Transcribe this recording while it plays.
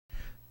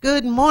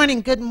Good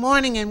morning,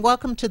 and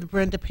welcome to the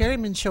Brenda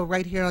Perryman Show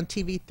right here on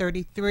TV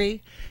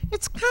 33.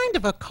 It's kind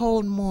of a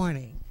cold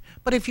morning,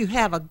 but if you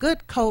have a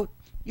good coat,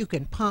 you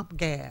can pump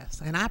gas.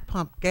 And I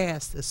pumped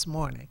gas this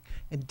morning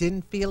and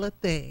didn't feel a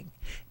thing.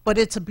 But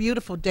it's a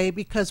beautiful day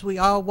because we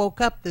all woke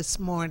up this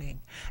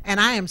morning. And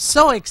I am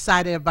so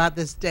excited about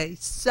this day.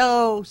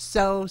 So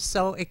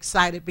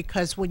excited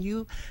because when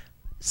you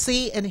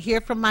see and hear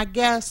from my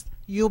guests,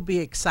 you'll be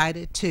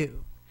excited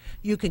too.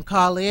 You can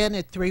call in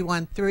at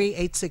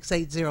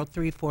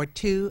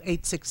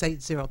 313-868-0342,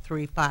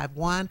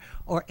 868-0351,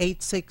 or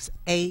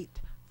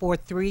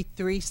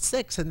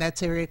 868-4336, and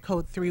that's area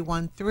code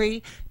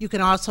 313. You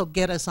can also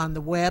get us on the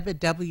web at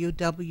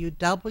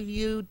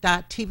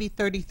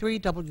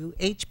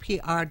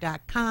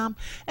www.tv33whpr.com,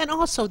 and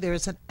also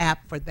there's an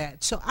app for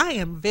that. So I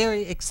am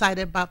very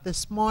excited about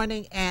this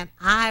morning, and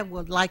I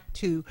would like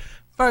to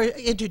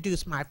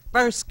introduce my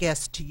first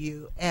guest to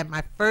you. And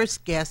my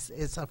first guest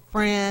is a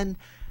friend,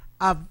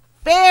 a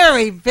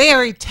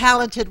very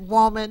talented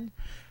woman,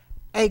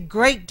 a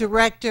great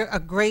director, a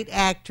great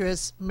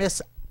actress,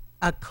 Miss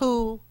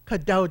Aku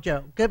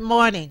Kadojo. Good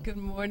morning. Good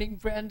morning,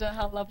 Brenda.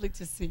 How lovely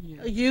to see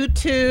you. You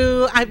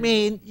too. I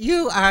mean,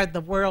 you are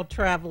the world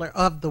traveler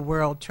of the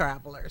world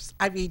travelers.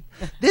 I mean,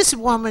 this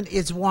woman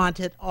is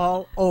wanted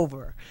all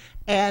over.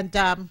 And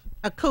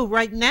Aku,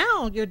 right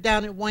now you're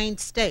down at Wayne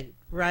State,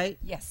 right?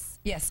 Yes.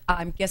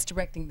 I'm guest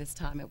directing this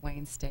time at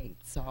Wayne State.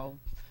 So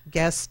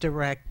guest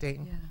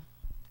directing. Yeah.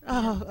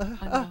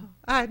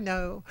 I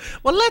know.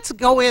 Well, let's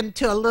go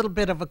into a little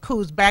bit of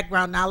Aku's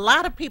background. Now, a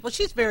lot of people,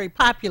 she's very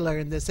popular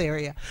in this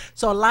area,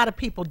 so a lot of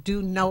people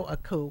do know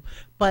Aku.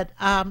 But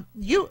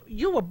you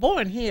were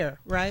born here,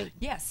 right?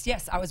 Yes.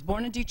 I was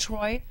born in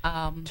Detroit.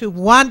 To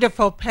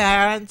wonderful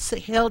parents,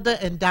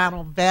 Hilda and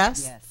Donald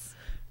Vest. Yes.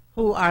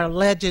 Who are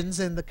legends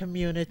in the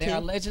community. They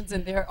are legends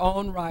in their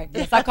own right.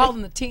 Yes, I call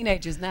them the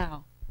teenagers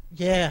now.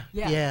 Yeah.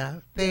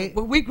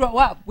 When we grow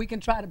up, we can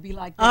try to be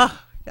like them.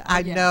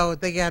 I know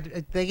they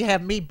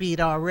have me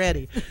beat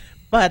already.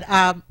 But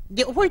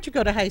where'd you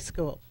go to high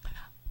school?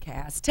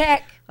 Cass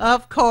Tech.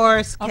 Of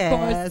course,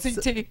 Cass. Of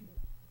course, CT.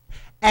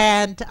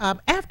 And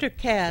after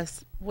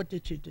Cass, what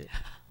did you do?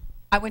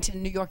 I went to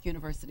New York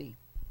University.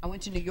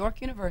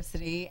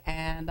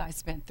 and I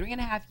spent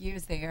 3.5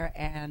 years there.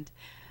 And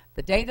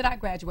the day that I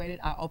graduated,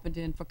 I opened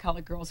in for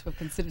colored girls who have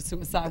considered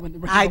suicide when the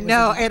radio I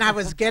know, and I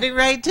was getting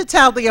ready to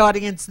tell the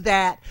audience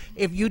that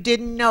if you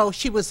didn't know,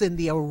 she was in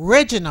the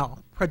original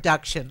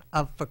production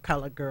of For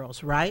Colored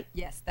Girls, right?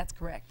 Yes, that's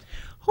correct.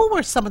 Who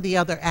were some of the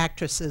other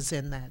actresses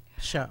in that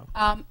show?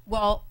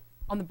 Well,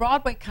 on the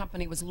Broadway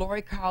company was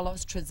Lori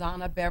Carlos,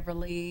 Trezana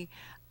Beverly.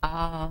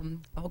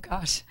 Oh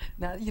gosh,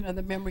 now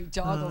the memory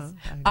joggles.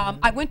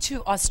 I went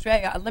to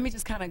Australia. Let me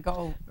just kind of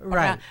go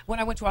around. When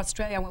I went to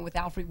Australia, I went with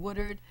Alfred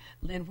Woodard,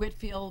 Lynn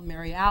Whitfield,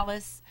 Mary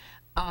Alice.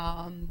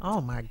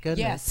 Oh my goodness.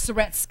 Yes,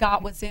 Surratt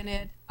Scott was in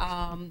it.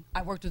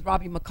 I worked with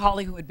Robbie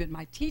McCauley, who had been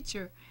my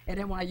teacher at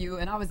NYU,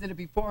 and I was in it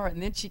before her,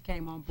 and then she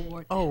came on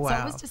board. Oh wow. So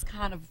it was just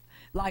kind of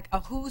like a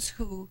who's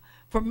who.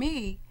 For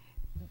me,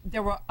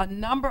 there were a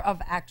number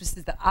of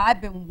actresses that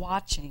I've been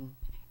watching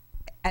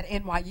at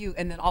NYU,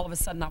 and then all of a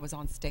sudden I was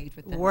on stage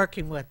with them.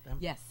 Working with them.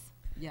 Yes.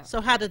 Yeah.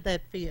 So how did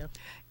that feel?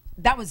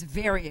 That was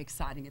very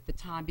exciting at the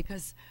time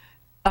because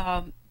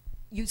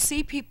you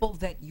see people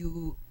that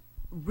you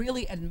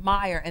really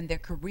admire and their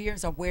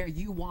careers are where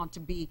you want to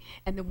be,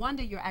 and then one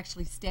day you're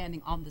actually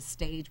standing on the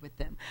stage with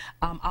them.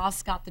 Al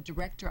Scott, the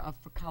director of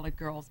For Colored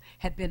Girls,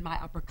 had been my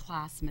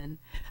upperclassman.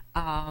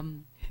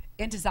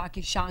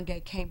 Ntozake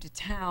Shange came to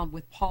town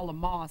with Paula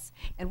Moss,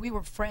 and we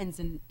were friends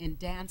in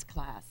dance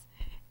class.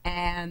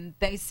 And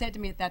they said to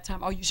me at that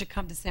time, oh, you should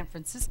come to San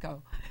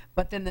Francisco.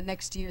 But then the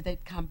next year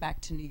they'd come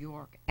back to New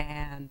York,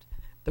 and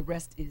the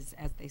rest is,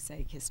 as they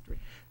say, history.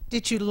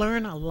 Did you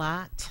learn a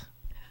lot?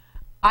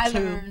 I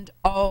learned,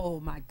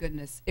 oh my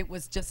goodness, it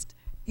was just,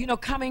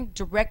 coming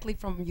directly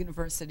from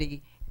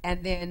university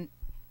and then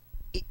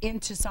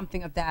into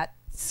something of that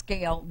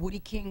scale. Woody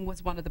King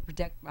was one of the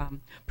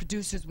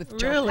producers with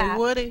Joe Papp. Really,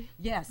 Woody?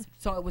 Yes,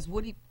 so it was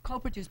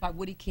co-produced by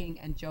Woody King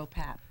and Joe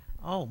Papp.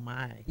 Oh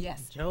my.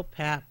 Yes. Joe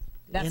Papp.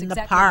 That's in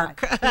exactly the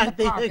park. Right. In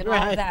the park and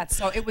all of that.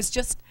 So it was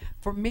just,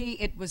 for me,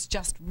 it was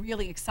just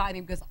really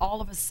exciting because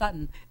all of a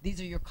sudden, these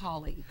are your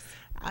colleagues.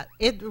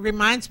 It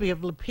reminds me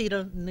of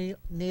Lupita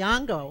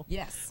Nyong'o,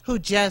 yes, who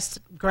just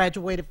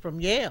graduated from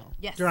Yale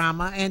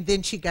drama, and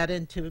then she got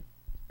into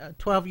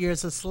 12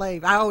 Years a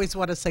Slave. I always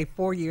want to say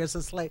 4 years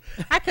a slave.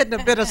 I couldn't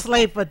have been a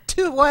slave for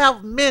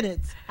 12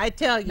 minutes, I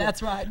tell you.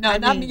 That's right. No,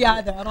 not me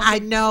either. I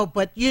know,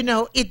 but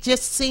it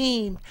just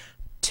seemed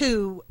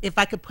if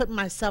I could put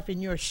myself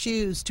in your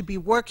shoes, to be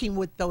working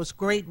with those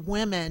great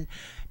women,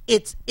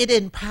 it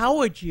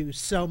empowered you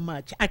so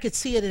much. I could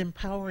see it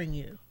empowering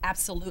you.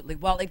 Absolutely.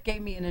 Well, it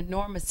gave me an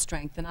enormous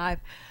strength, and I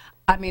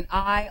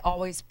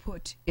always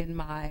put in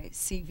my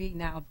CV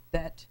now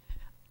that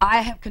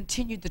I have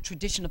continued the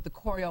tradition of the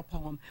choreo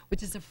poem,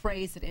 which is a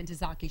phrase that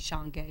Ntozake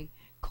Shange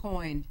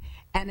coined,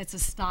 and it's a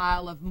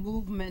style of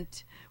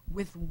movement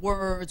with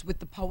words, with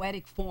the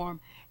poetic form,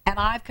 and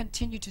I've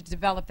continued to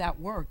develop that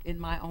work in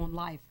my own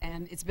life,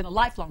 and it's been a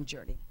lifelong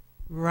journey.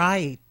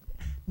 Right.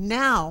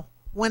 Now,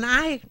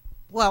 I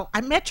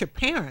met your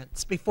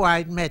parents before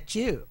I met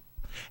you,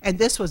 and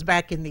this was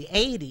back in the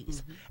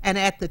 80s, and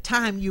at the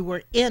time you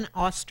were in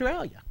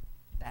Australia.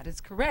 That is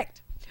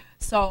correct.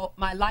 So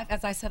my life,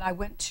 as I said, I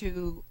went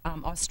to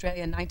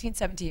Australia in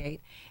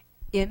 1978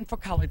 in for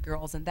colored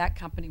girls, and that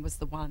company was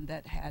the one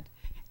that had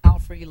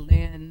Alfred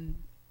Lynn,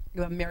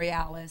 Mary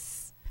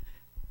Alice,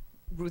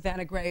 Ruth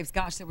Anna Graves.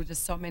 Gosh, there were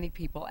just so many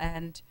people.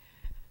 And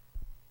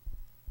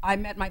I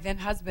met my then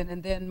husband,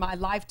 and then my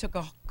life took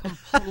a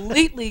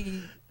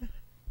completely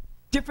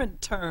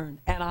different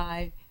turn. And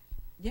I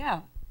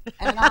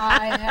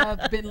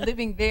have been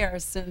living there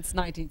since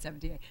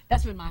 1978.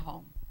 That's been my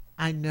home.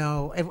 I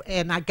know,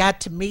 and I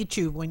got to meet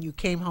you when you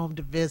came home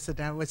to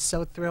visit. I was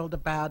so thrilled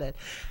about it,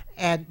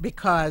 and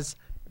because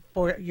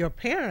for your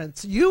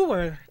parents, you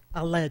were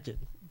a legend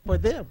for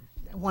them.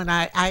 When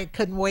I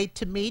couldn't wait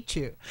to meet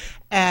you,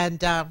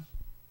 and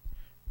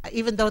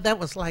even though that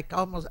was like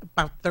almost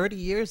about 30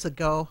 years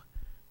ago,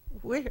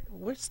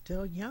 we're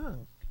still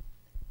young.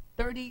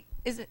 30,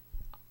 is it?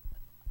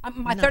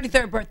 My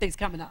 33rd birthday's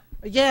coming up.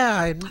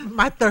 Yeah, and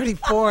my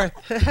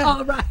 34th.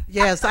 All right.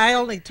 Yes, I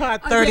only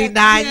taught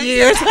 39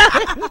 years.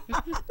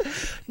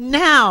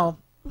 Now,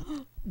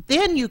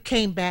 then you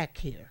came back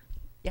here.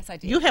 Yes, I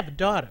did. You have a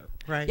daughter,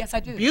 right? Yes, I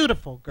do.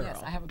 Beautiful girl.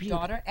 Yes, I have a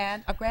daughter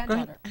and a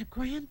granddaughter. A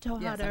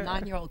granddaughter. Yes, a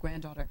 9-year-old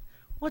granddaughter.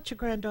 What's your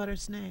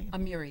granddaughter's name?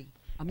 Amiri.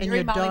 And Amiri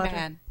your Molly daughter?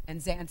 Man and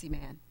Zanzi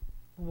Man.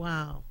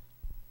 Wow.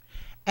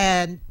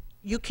 And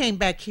you came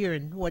back here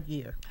in what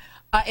year?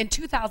 In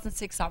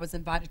 2006, I was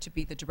invited to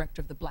be the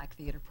director of the Black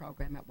Theater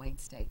Program at Wayne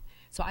State.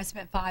 So I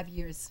spent 5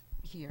 years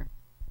here.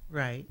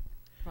 Right.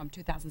 From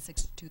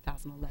 2006 to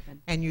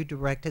 2011. And you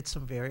directed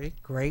some very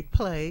great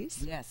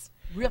plays. Yes.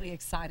 Really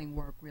exciting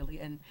work,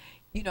 really. And,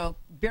 you know,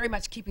 very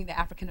much keeping the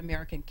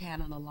African-American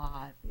canon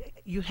alive.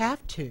 You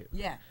have to.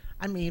 Yeah.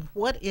 I mean,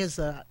 what is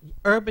a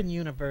urban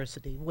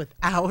university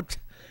without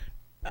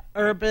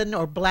urban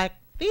or black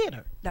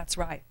theater? That's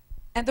right.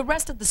 And the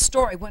rest of the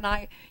story, when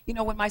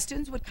my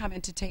students would come in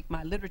to take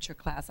my literature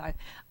class, I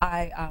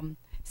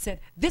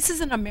said, this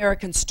is an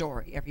American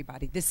story,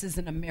 everybody. This is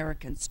an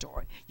American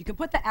story. You can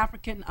put the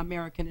African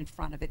American in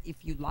front of it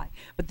if you like,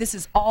 but this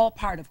is all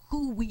part of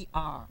who we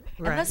are.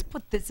 Right. And let's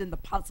put this in the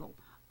puzzle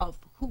of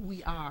who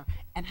we are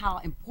and how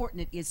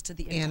important it is to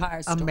the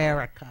entire story. In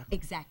America.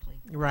 Exactly.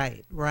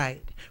 Right,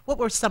 right. What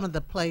were some of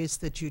the plays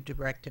that you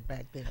directed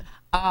back then?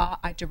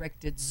 I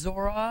directed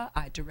Zora.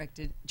 I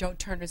directed Joe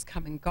Turner's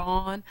Come and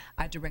Gone.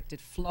 I directed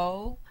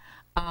Flow,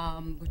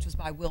 which was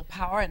by Will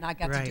Power, and I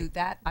got to do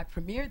that. I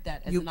premiered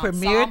that as an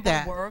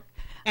ensemble work.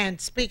 And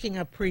speaking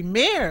of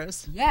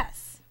premieres,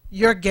 yes,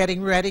 you're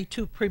getting ready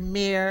to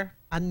premiere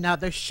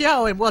another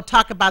show, and we'll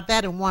talk about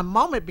that in one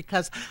moment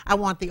because I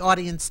want the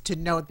audience to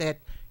know that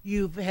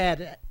you've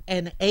had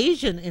an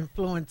Asian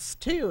influence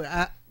too.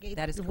 That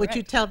is correct. Would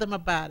you tell them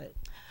about it?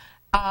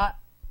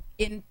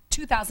 In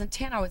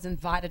 2010, I was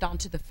invited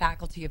onto the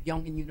faculty of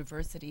Yongin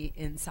University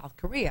in South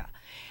Korea,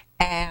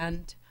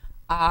 and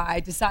I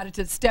decided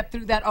to step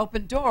through that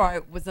open door.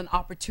 It was an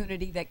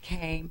opportunity that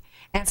came,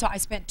 and so I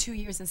spent 2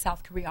 years in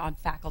South Korea on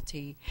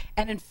faculty.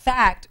 And in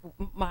fact,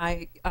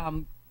 my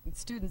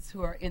students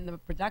who are in the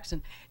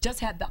production just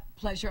had the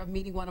pleasure of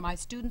meeting one of my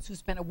students who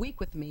spent a week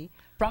with me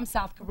from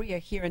South Korea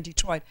here in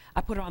Detroit.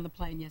 I put her on the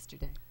plane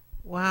yesterday.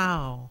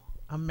 Wow,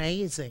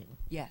 amazing.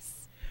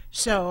 Yes.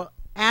 So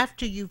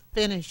after you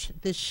finish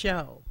this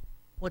show,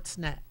 what's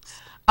next?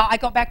 I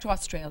go back to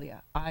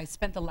Australia. I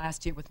spent the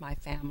last year with my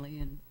family,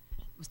 and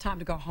it was time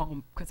to go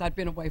home because I'd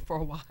been away for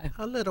a while.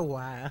 A little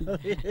while.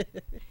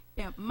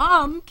 Yeah,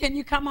 Mom, can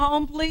you come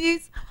home,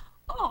 please?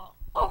 Oh,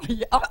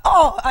 yeah.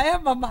 I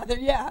am a mother,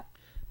 yeah.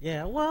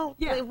 Yeah, well,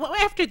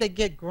 after they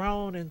get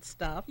grown and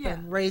stuff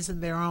and raising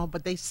their own,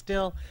 but they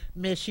still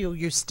miss you.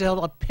 You're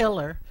still a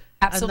pillar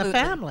in the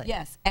family.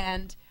 Yes,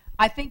 and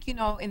I think, you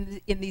know,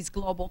 in these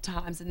global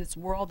times, in this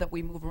world that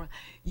we move around,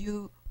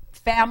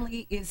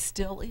 family is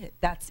still it.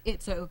 That's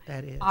it. So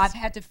that is. I've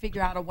had to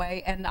figure out a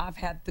way, and I've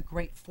had the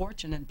great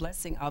fortune and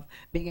blessing of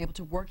being able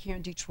to work here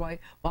in Detroit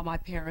while my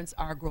parents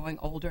are growing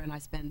older, and I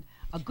spend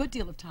a good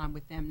deal of time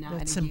with them now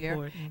in a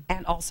year,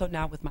 and also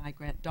now with my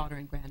daughter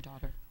and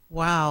granddaughter.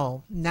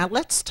 Wow. Now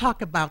let's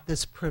talk about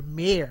this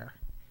premiere.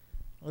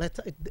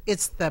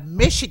 It's the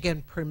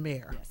Michigan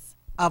premiere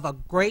of a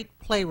great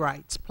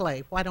playwright's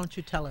play. Why don't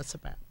you tell us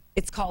about it?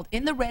 It's called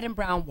In the Red and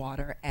Brown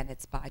Water, and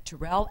it's by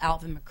Terrell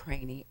Alvin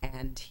McCraney,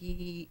 and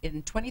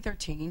in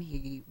 2013,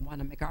 he won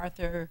a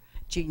MacArthur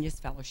Genius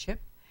Fellowship,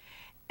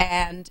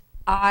 and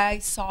I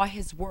saw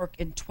his work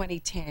in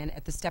 2010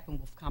 at the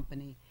Steppenwolf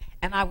Company,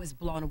 and I was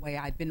blown away.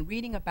 I'd been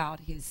reading about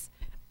his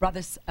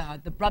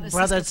the Brother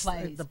Sister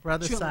plays. The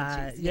Brother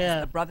Side,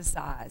 the Brother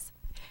Sides.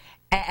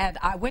 And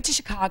I went to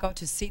Chicago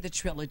to see the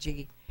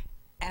trilogy,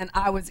 and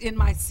I was in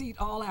my seat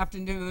all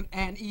afternoon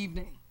and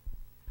evening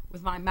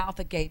with my mouth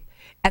agape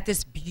at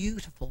this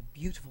beautiful,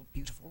 beautiful,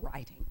 beautiful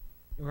writing.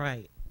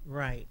 Right,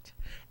 right.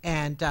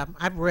 And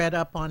I've read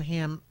up on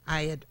him.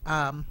 I had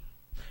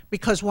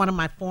because one of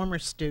my former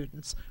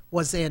students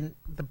was in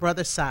the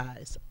Brother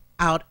Size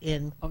out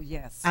in Oh,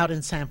 yes. out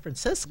in San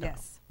Francisco,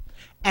 Yes.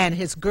 and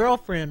his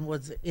girlfriend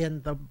was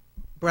in the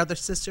brother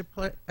sister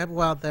play.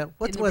 Well, the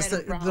what In the was red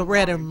and brown the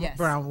red water, and yes.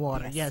 brown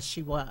water? Yes. Yes,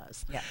 she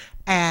was. Yeah.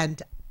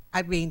 And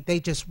I mean, they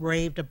just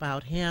raved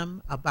about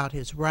him, about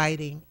his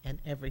writing and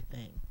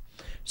everything.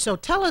 So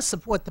tell us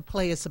of what the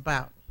play is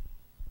about.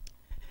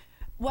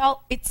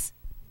 Well, it's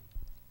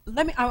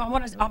let me. I'm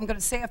going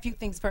to say a few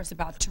things first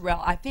about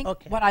Terrell. I think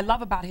Okay. what I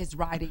love about his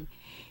writing,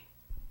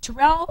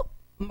 Terrell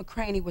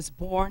McCraney was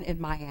born in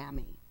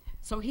Miami,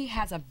 so he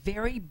has a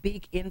very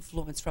big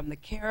influence from the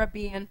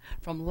Caribbean,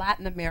 from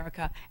Latin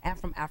America, and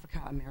from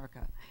Africa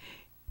America.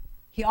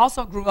 He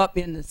also grew up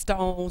in the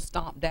stone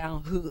stomped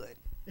down hood,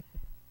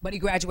 but he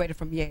graduated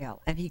from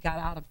Yale and he got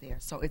out of there.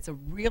 So it's a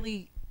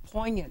really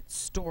poignant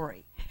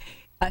story.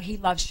 He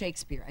loves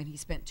Shakespeare, and he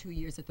spent 2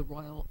 years at the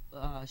Royal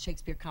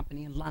Shakespeare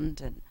Company in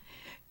London.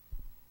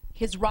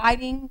 His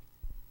writing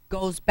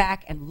goes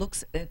back and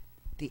looks at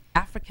the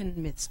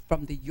African myths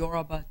from the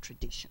Yoruba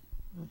tradition.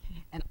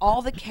 And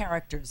all the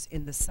characters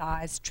in the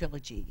Size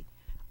trilogy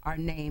are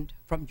named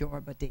from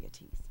Yoruba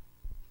deities.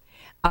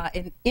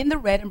 In the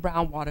Red and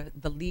Brown Water,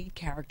 the lead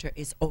character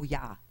is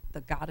Oya,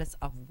 the goddess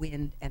of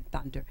wind and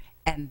thunder,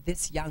 and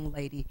this young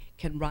lady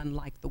can run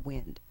like the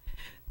wind.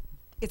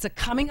 It's a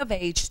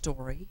coming-of-age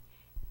story,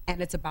 and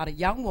it's about a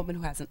young woman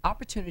who has an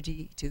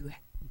opportunity to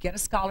get a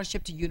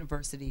scholarship to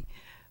university,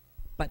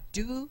 but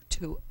due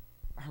to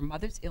her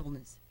mother's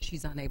illness,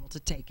 she's unable to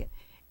take it.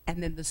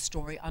 And then the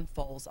story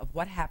unfolds of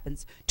what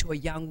happens to a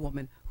young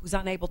woman who's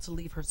unable to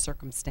leave her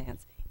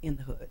circumstance in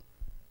the hood.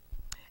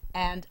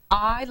 And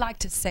I like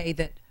to say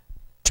that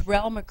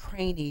Terrell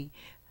McCraney,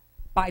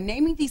 by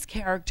naming these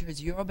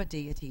characters Yoruba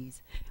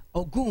deities,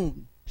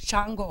 Ogun,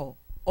 Shango,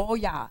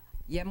 Oya,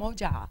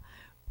 Yemoja,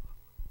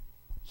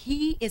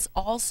 he is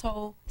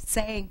also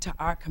saying to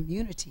our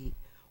community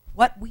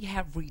what we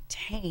have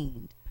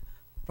retained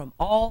from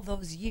all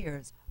those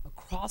years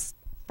across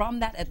from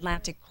that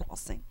Atlantic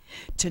crossing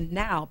to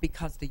now,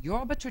 because the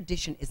Yoruba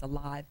tradition is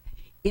alive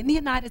in the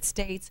United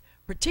States,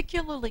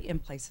 particularly in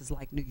places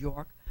like New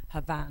York,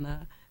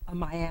 Havana,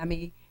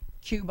 Miami,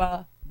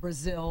 Cuba,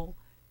 Brazil,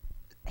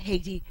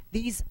 Haiti.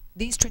 These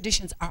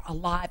traditions are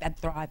alive and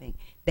thriving.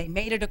 They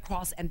made it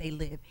across and they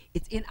live.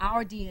 It's in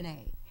our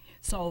DNA.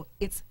 So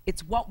it's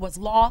what was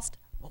lost,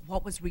 but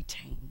what was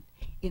retained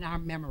in our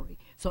memory.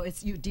 So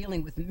it's you're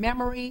dealing with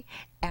memory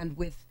and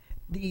with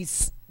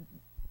these.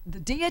 The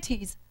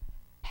deities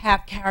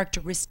have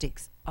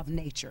characteristics of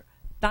nature: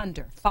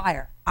 thunder,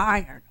 fire,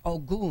 iron.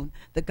 Ogun,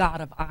 the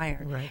god of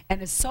iron. Right.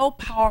 And it's so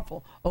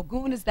powerful.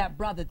 Ogun is that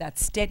brother, that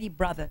steady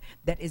brother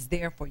that is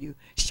there for you.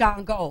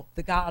 Shango,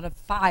 the god of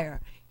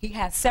fire, he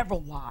has several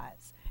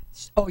wives.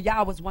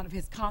 Oya was one of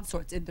his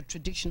consorts in the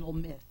traditional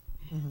myth.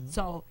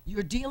 So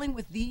you're dealing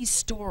with these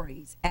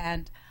stories,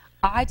 and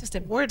I just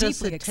am Where does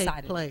deeply it take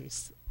excited.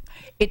 place?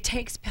 It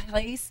takes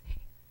place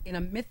in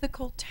a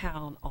mythical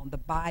town on the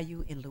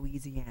bayou in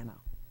Louisiana.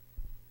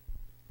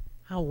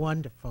 How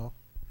wonderful.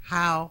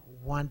 How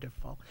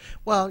wonderful.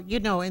 Well, you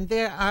know, and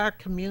there are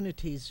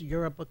communities,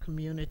 Yoruba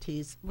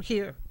communities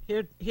here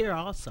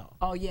also.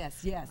 Oh yes,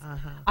 yes.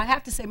 Uh-huh. I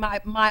have to say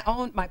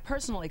my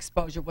personal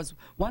exposure was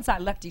once I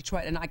left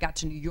Detroit and I got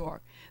to New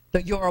York,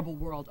 the Yoruba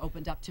world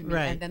opened up to me,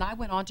 Right. and then I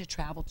went on to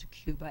travel to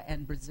Cuba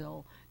and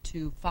Brazil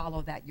to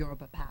follow that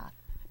Yoruba path.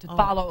 To Oh.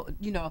 follow,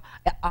 you know,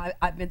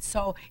 I've been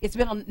so it's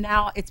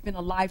been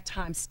a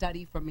lifetime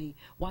study for me.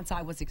 Once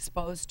I was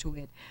exposed to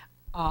it,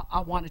 I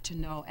wanted to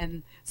know,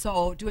 and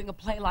so doing a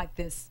play like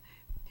this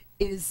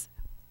is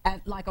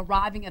like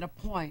arriving at a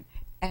point,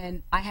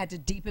 and I had to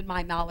deepen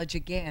my knowledge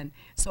again.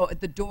 So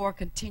the door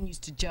continues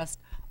to just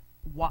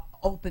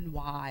open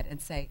wide and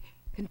say,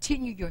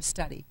 continue your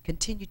study,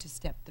 continue to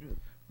step through.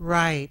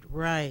 Right,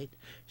 right.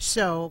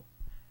 So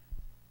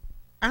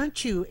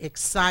aren't you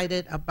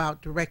excited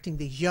about directing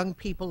these young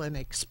people and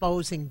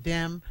exposing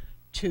them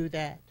to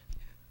that?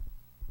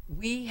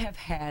 We have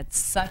had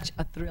such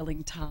a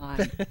thrilling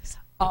time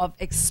of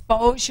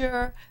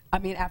exposure. I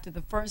mean, after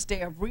the first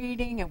day of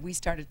reading and we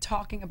started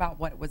talking about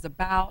what it was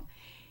about,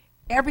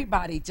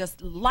 everybody,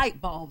 just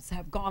light bulbs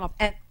have gone off.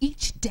 And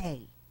each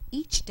day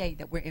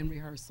that we're in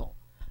rehearsal,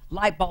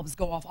 light bulbs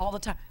go off all the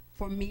time,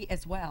 for me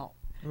as well.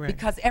 Right.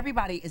 Because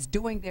everybody is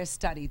doing their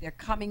study. They're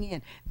coming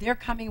in. They're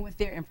coming with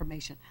their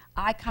information.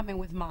 I come in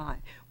with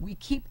mine. We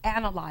keep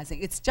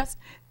analyzing. It's just,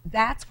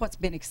 that's what's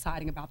been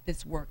exciting about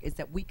this work, is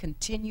that we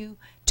continue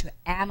to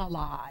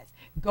analyze,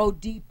 go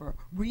deeper,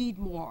 read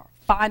more,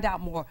 find out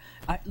more.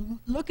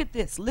 Look at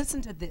this,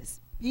 listen to this,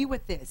 be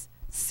with this,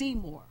 see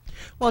more.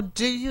 Well,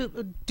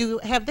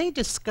 have they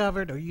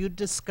discovered, or you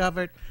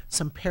discovered,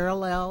 some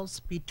parallels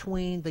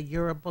between the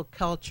Yoruba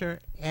culture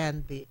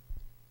and the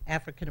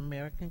African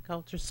American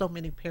culture? So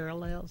many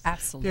parallels.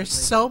 Absolutely. There's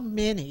so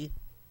many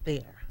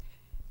there.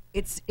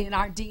 It's in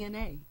our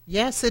DNA.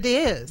 Yes, it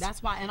is.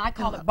 That's why, and I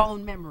call it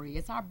bone memory.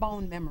 It's our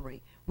bone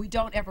memory. We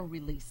don't ever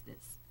release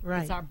this.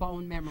 Right. It's our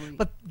bone memory.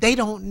 But they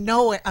don't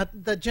know it.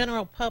 The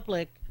general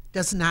public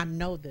does not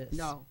know this.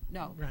 No,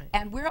 no. Right.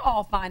 And we're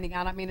all finding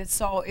out. I mean,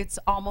 it's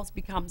almost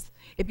becomes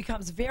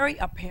very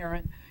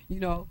apparent, you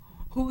know,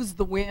 who's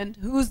the wind,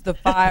 who's the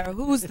fire,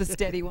 who's the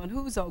steady one,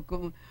 who's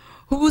Ogun,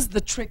 who's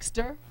the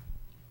trickster,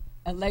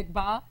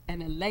 Elegba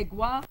and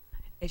Elegwa,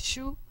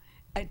 Eshu.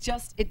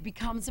 It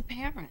becomes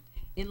apparent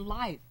in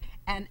life.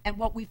 And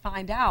what we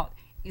find out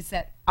is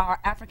that our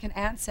African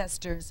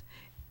ancestors,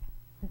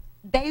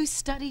 they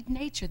studied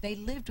nature, they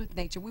lived with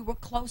nature, we were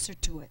closer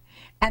to it,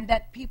 and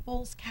that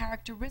people's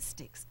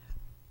characteristics,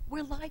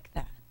 we're like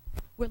that.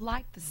 We're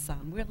like the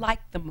sun, we're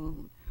like the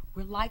moon,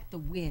 we're like the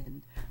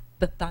wind,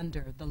 the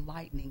thunder, the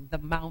lightning, the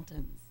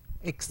mountains.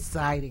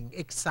 Exciting,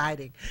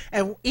 exciting.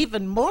 And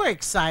even more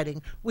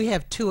exciting, we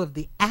have two of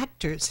the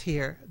actors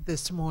here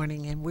this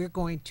morning, and we're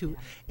going to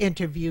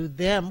interview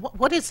them.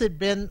 What has it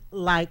been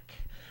like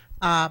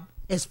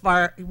as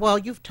far, well,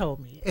 you've told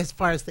me, as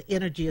far as the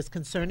energy is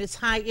concerned? It's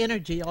high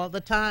energy all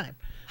the time.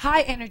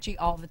 High energy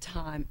all the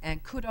time,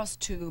 and kudos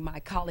to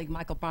my colleague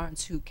Michael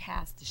Barnes, who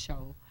cast the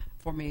show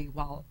for me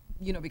while,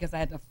 you know, because I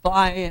had to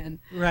fly in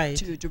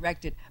to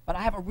direct it. But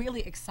I have a really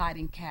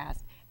exciting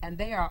cast, and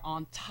they are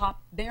on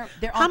top. They're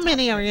on How top.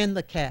 many are in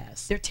the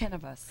cast? There are 10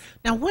 of us.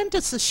 Now, when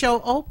does the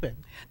show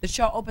open? The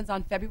show opens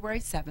on February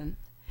 7th,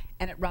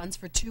 and it runs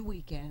for 2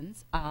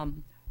 weekends,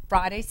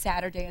 Friday,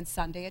 Saturday, and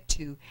Sunday at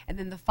 2, and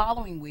then the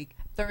following week,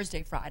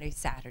 Thursday, Friday,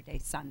 Saturday,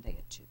 Sunday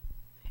at 2,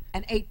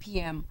 and 8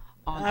 p.m.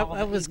 on all I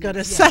the was going to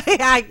evenings. say,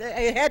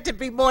 it had to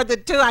be more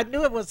than 2. I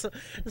knew it was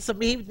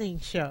some evening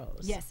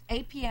shows. Yes,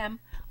 8 p.m.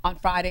 on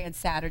Friday and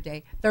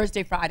Saturday,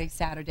 Thursday, Friday,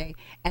 Saturday,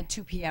 and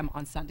 2 p.m.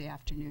 on Sunday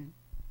afternoon.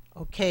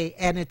 Okay,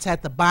 and it's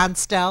at the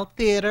Bonstell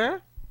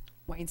Theater.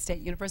 Wayne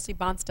State University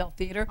Bonstell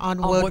Theater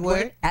On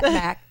Woodward. at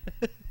MAC.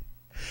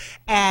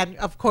 And,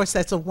 of course,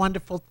 that's a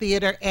wonderful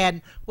theater.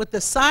 And with the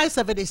size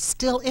of it, it's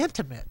still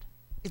intimate.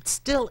 It's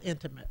still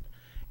intimate.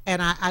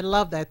 And I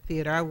love that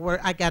theater.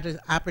 I got an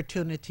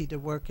opportunity to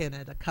work in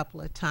it a couple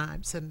of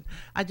times. And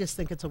I just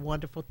think it's a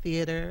wonderful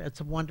theater.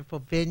 It's a wonderful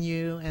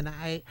venue. And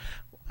I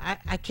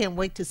can't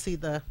wait to see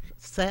the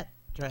set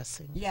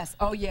dressing. Yes.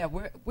 Oh, yeah.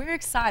 We're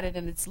excited,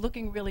 and it's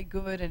looking really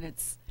good. And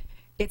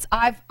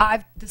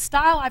the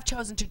style I've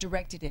chosen to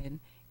direct it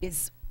in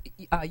is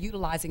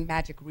utilizing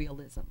magic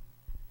realism.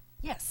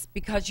 Yes,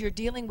 because you're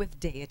dealing with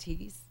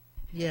deities.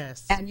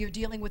 Yes. And you're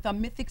dealing with a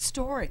mythic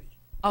story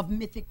of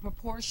mythic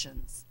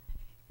proportions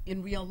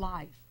in real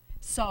life.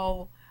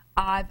 So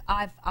I've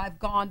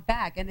gone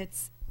back, and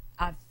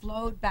I've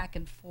flowed back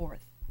and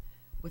forth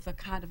with a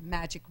kind of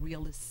magic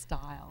realist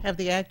style. Have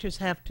the actors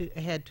had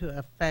to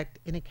affect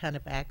any kind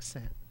of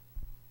accent?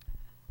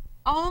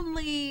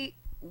 Only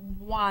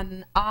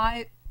one.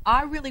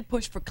 I really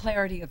push for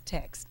clarity of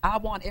text. I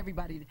want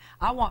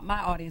my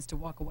audience to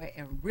walk away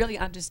and really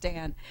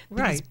understand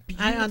Right.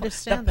 I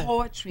understand the that.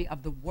 poetry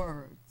of the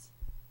words.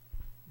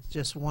 It's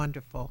just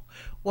wonderful.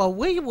 Well,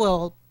 we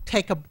will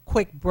take a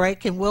quick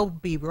break, and we'll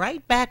be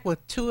right back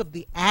with two of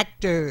the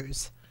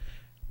actors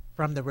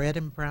from the Red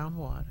and Brown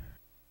Water.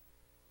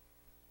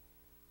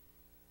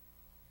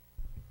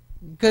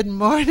 Good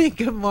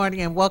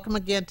morning, and welcome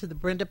again to the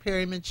Brenda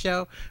Perryman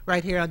Show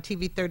right here on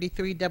TV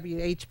 33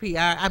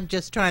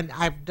 WHPR.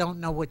 I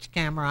don't know which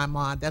camera I'm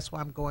on. That's why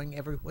I'm going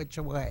every which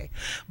way.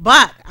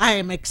 But I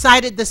am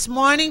excited this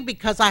morning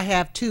because I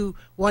have two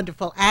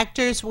wonderful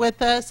actors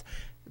with us.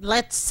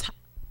 Let's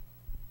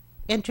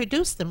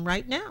introduce them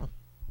right now.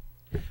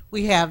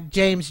 We have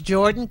James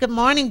Jordan. Good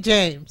morning,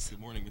 James. Good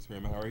morning, Ms.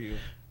 Perryman. How are you?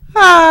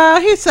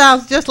 He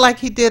sounds just like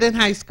he did in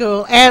high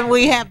school. And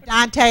we have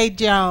Dante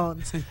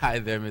Jones. Hi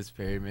there, Miss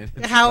Perryman.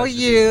 How are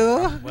you?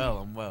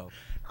 I'm well.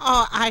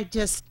 Oh,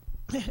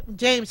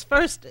 James,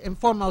 first and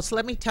foremost,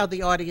 let me tell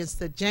the audience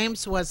that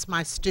James was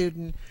my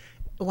student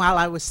while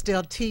I was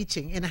still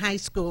teaching in high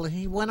school, and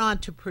he went on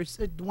to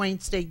Wayne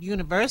State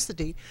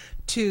University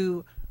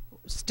to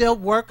still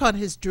work on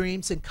his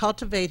dreams and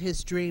cultivate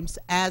his dreams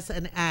as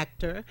an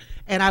actor.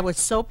 And I was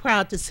so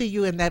proud to see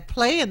you in that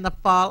play in the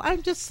fall.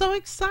 I'm just so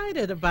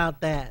excited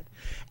about that.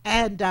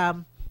 And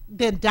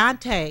then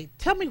Dante,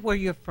 tell me where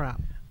you're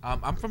from.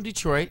 I'm from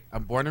Detroit.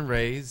 I'm born and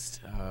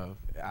raised.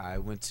 I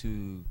went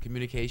to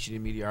Communication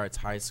and Media Arts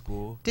High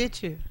School.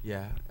 Did you?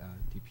 Yeah,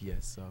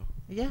 DPS. So.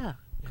 Yeah,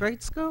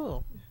 great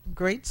school.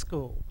 Great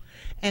school.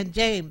 And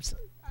James,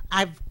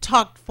 I've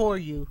talked for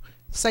you.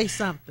 Say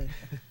something.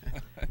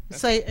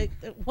 Say,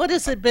 what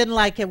has it been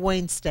like at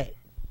Wayne State?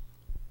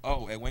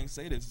 Oh, at Wayne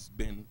State, it's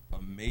been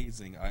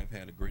amazing. I've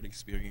had a great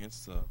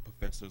experience.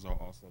 Professors are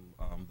awesome.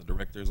 The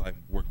directors I've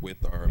worked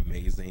with are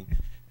amazing,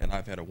 and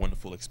I've had a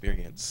wonderful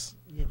experience.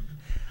 Yeah.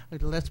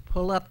 Let's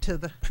pull up to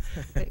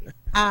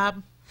the.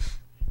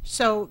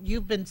 So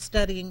you've been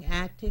studying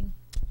acting,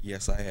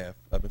 Yes, I have.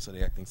 I've been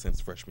studying acting since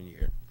freshman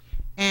year.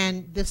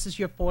 and this is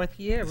your 4th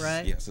year,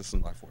 right? Yes, this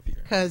is my 4th year.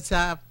 Because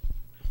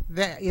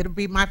it'll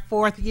be my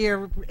 4th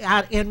year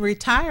out in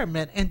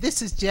retirement, and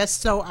this is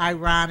just so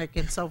ironic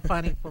and so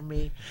funny for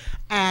me.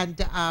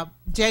 And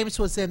James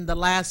was in the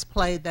last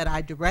play that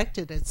I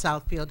directed at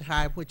Southfield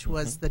High, which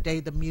was The Day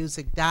the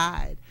Music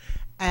Died.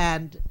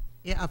 And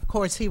yeah, of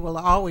course, he will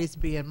always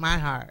be in my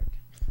heart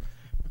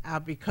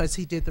because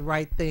he did the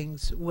right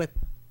things with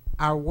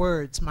our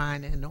words,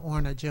 mine and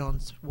Orna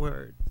Jones'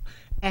 words.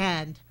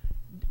 And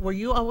were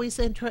you always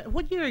interested?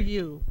 What year are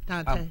you,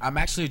 Dante? I'm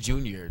actually a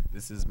junior.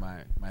 This is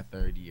my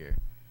third year.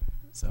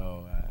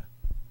 So,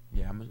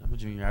 yeah, I'm a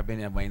junior. I've been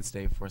at Wayne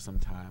State for some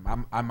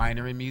time. I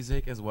minor in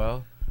music as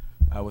well,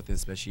 with a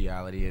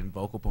speciality in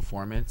vocal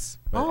performance.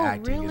 But Oh,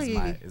 acting really?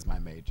 is my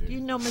major. Do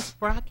you know Miss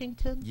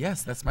Brockington?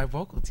 Yes, that's my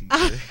vocal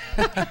teacher.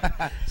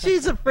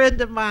 She's a friend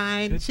of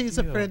mine. Good She's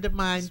a deal. friend of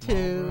mine Small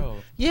too.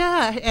 world.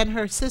 Yeah, and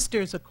her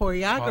sister's a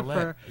choreographer.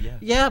 Paulette, yeah.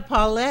 Yeah,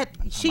 Paulette.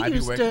 She I might be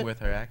used working to. with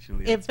her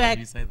actually. In That's funny fact,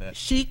 you say that.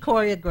 she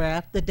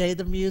choreographed the day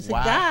the music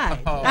Wow.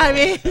 died. I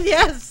mean,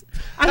 yes.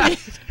 I mean,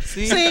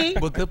 see,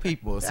 We're good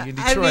people. See in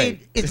I Detroit. mean,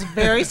 it's a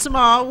very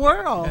small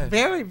world. Yes.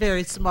 Very,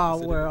 very small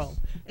Yes, it world. is.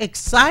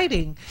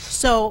 Exciting.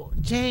 So,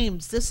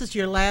 James, this is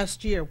your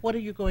last year. What are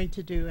you going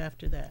to do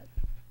after that?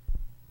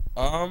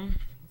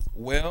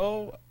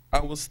 Well, I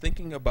was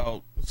thinking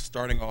about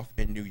starting off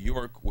in New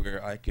York,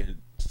 where I could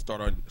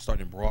start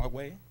in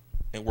Broadway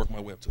and work my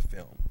way up to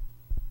film.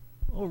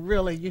 Oh,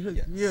 really?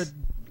 Yes. You're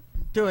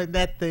doing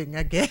that thing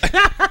again.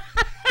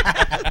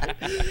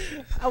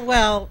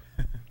 Well,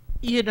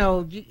 you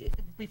know,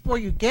 before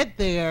you get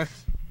there,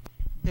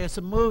 there's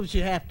some moves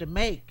you have to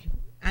make.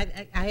 I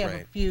have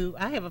Right.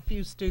 I have a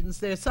few students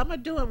there. Some are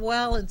doing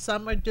well and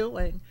some are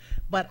doing,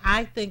 but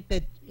I think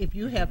that if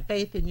you have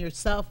faith in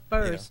yourself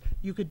first,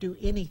 you could do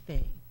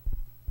anything.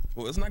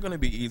 Well, it's not going to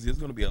be easy. It's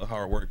going to be a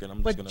hard work, and I'm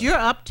just But going to. you're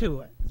up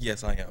to it.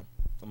 Yes, I am.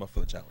 I'm up for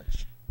the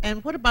challenge.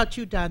 And what about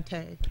you,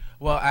 Dante?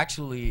 Well,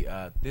 actually,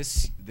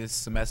 this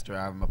semester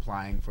I'm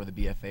applying for the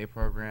BFA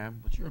program,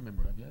 which you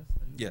remember of, yes?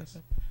 Are you Yes.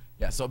 BFA?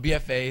 Yeah, so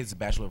BFA is a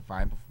Bachelor of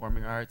Fine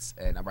Performing Arts,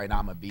 and right now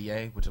I'm a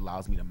BA, which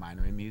allows me to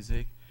minor in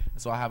music.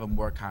 So I have a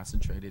more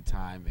concentrated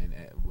time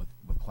with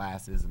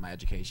classes and my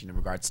education in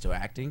regards to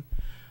acting.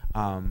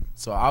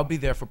 So I'll be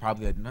there for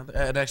probably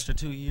an extra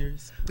 2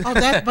 years. Oh,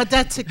 but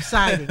that's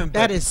exciting. That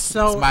But is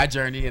so. It's my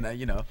journey, and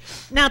you know.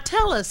 Now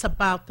tell us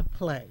about the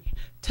play.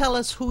 Tell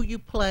us who you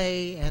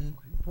play and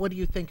what do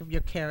you think of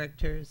your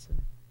characters?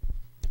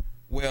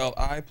 Well,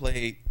 I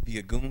play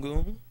the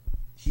Agungun.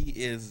 He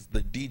is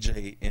the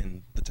DJ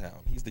in the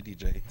town. He's the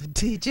DJ. The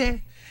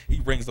DJ? He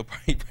brings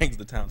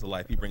the town to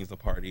life. He brings the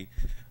party.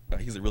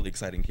 He's a really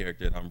exciting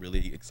character, and I'm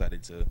really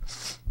excited to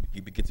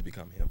get to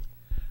become him.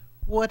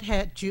 What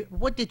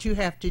did you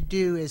have to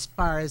do as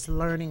far as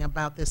learning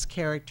about this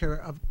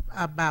character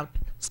about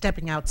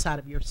stepping outside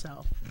of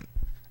yourself?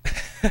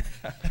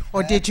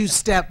 Or did you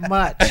step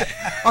much?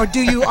 Or do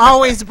you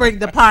always bring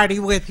the party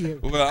with you?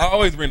 Well, I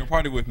always bring the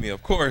party with me,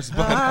 of course.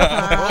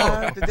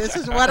 But This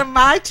is one of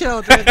my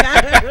children.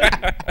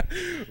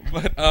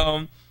 but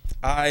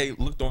I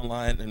looked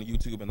online and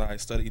YouTube, and I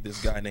studied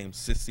this guy named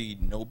Sissy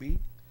Nobi,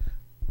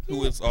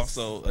 who is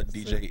also a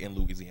DJ in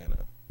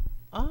Louisiana.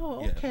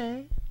 Oh, Yeah.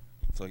 okay.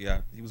 So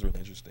yeah, he was really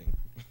interesting.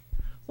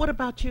 What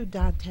about you,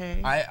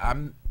 Dante?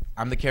 I'm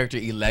the character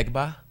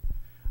Ilegba,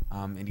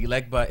 and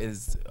Ilegba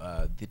is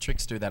the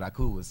trickster that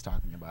Aku was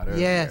talking about earlier.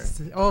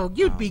 Yes. Oh,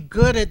 you'd be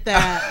good at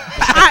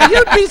that.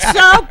 You'd be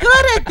so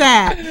good at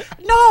that.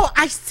 No,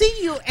 I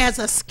see you as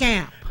a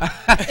scamp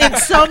in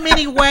so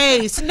many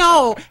ways.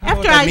 No,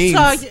 after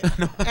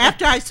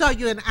I saw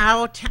you in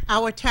our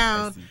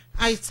town,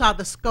 I saw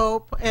the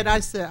scope and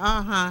I said,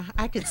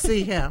 I could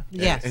see him.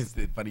 Yes.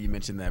 It's funny you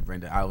mentioned that,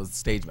 Brenda. I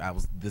was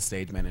the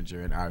stage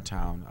manager in our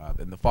town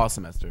in the fall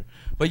semester.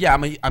 But yeah,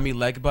 I'm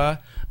Ilegba,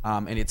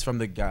 and it's from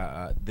the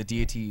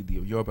deity, the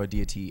Yoruba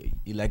deity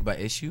Ilegba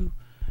Issue,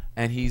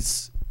 and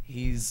he's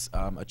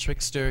a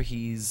trickster.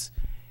 He's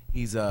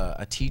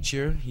a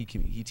teacher. He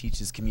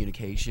teaches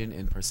communication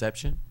and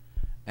perception,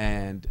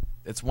 and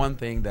it's one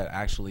thing that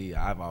actually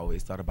I've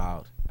always thought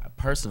about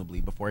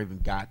personally before I even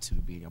got to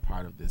being a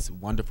part of this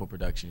wonderful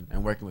production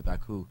and working with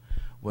Aku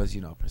was,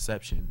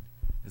 perception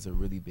is a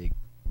really big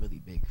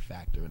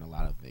factor in a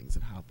lot of things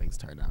and how things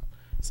turn out.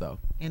 So,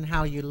 And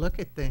how you look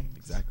at things.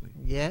 Exactly.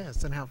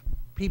 Yes, and how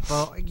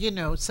people,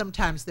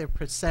 sometimes their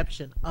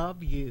perception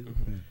of you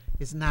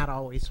is not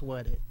always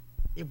what it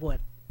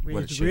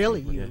is should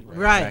really be. you.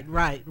 Yeah,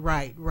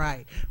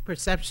 Right.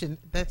 Perception,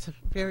 that's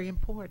very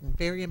important,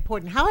 very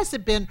important. How has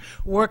it been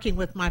working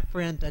with my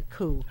friend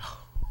Aku?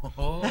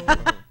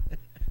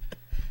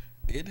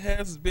 It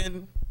has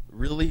been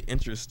really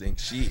interesting.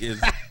 She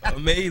is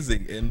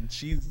amazing, and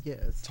she's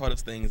taught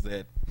us things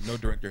that no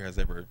director has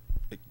ever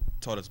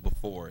taught us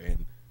before,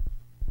 and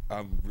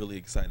I'm really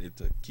excited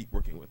to keep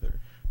working with her.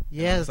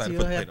 Yes,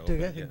 you'll have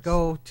to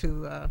go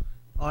to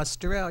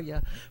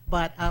Australia.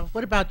 But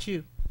what about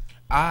you?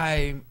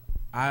 I'm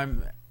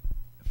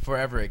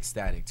forever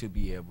ecstatic to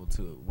be able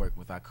to work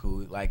with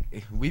Aku.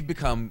 Like, we've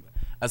become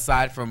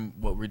aside from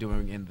what we're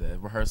doing in the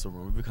rehearsal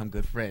room, we've become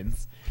good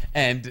friends.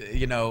 And,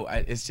 you know,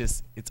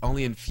 it's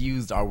only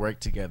infused our work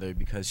together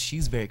because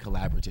she's very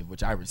collaborative,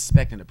 which I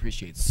respect and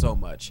appreciate so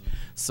much.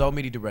 So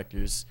many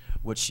directors,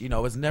 which, you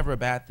know, is never a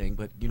bad thing,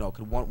 but, you know,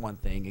 could want one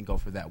thing and go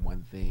for that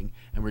one thing,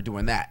 and we're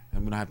doing that,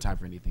 and we don't have time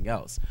for anything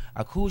else.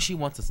 Akul, she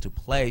wants us to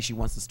play, she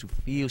wants us to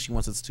feel, she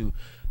wants us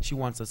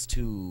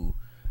to,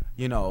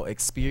 you know,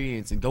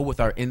 experience and go with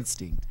our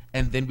instinct,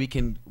 and then we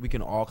can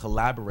all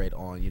collaborate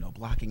on, you know,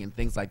 blocking and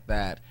things like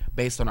that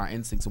based on our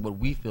instincts and what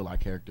we feel our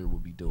character will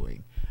be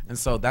doing. And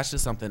so that's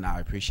just something I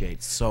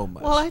appreciate so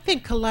much. Well, I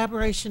think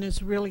collaboration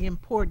is really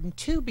important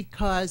too,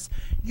 because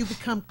you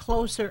become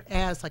closer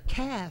as a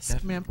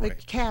cast member,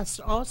 cast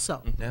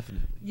also.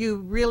 Definitely. You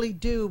really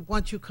do.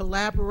 Once you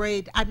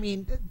collaborate, I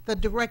mean, the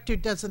director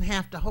doesn't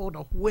have to hold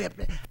a whip.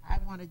 I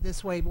want it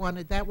this way, want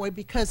it that way,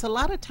 because a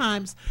lot of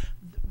times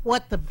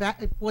what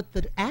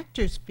the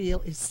actors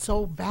feel is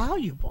so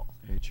valuable.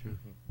 Very true.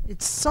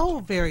 It's so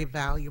very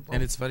valuable.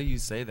 And it's funny you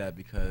say that,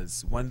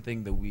 because one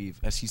thing that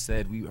as she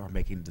said, we are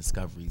making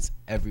discoveries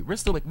we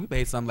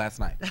made some last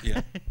night.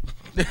 Yeah.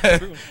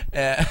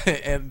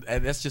 and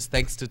that's just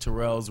thanks to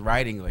Terrell's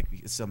writing. Like,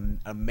 it's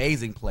an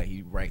amazing play.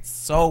 He writes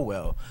so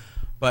well.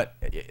 But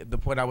the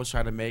point I was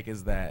trying to make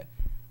is that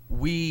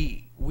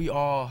we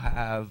all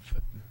have,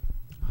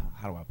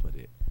 how do I put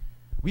it?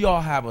 We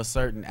all have a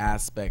certain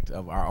aspect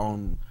of our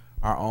own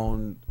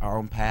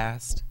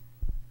past,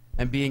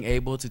 and being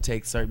able to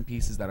take certain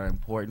pieces that are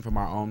important from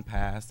our own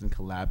past and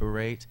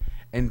collaborate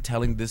and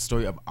telling this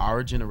story of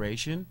our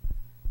generation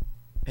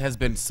has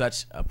been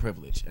such a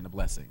privilege and a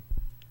blessing.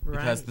 Right.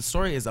 Because the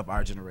story is of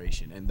our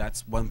generation, and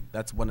that's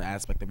one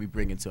aspect that we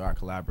bring into our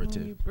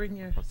collaborative. You bring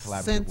your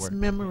sense work.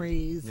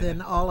 Memories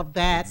and all of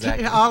that.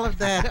 Exactly. All of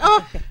that.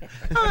 Oh,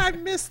 I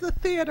miss the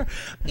theater.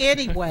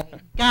 Anyway,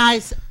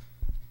 guys,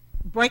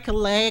 break a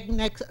leg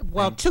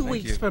two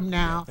weeks from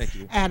now. Yeah, thank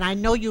you. And I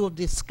know you will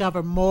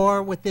discover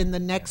more within the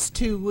next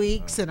 2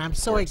 weeks, and I'm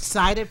so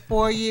excited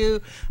for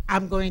you.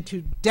 I'm going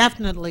to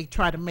definitely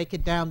try to make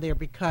it down there,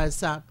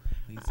 because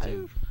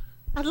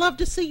I'd love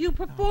to see you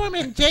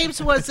performing.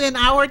 James was in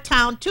Our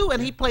Town too,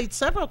 and he played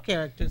several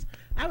characters.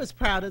 I was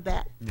proud of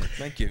that. Yeah,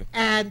 thank you.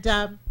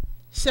 And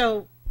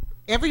so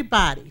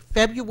everybody,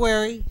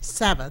 February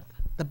 7th,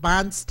 the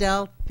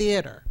Bonsdale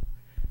Theater.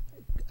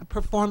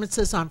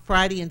 Performances on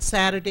Friday and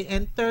Saturday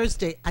and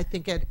Thursday, I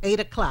think at 8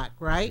 o'clock,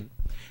 right?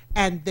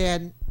 And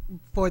then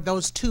for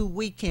those 2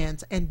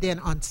 weekends, and then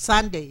on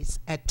Sundays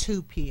at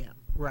 2 p.m.,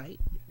 right?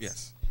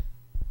 Yes.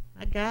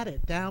 I got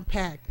it down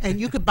packed. And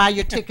you could buy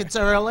your tickets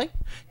early.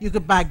 You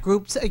could buy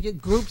group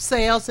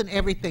sales and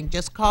everything.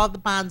 Just call the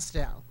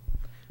Bonsdale,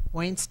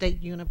 Wayne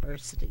State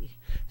University.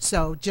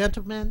 So,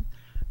 gentlemen,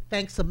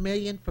 thanks a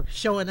million for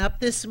showing up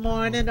this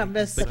morning. I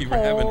miss Thank you for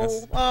having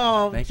us.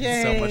 Oh, Thank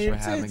James, you so much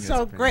for having us. it's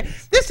so great.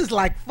 This is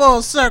like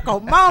full circle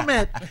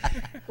moment.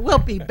 We'll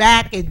be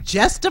back in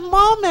just a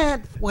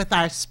moment with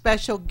our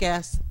special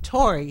guest,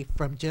 Tori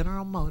from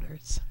General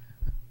Motors.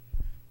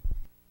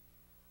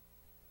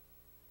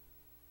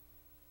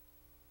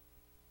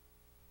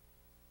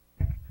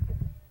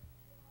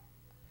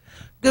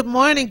 Good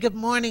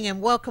morning,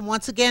 and welcome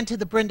once again to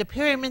the Brenda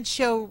Perryman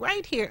Show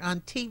right here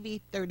on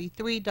TV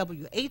 33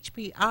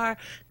 WHPR,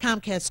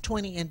 Comcast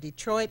 20 in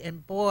Detroit.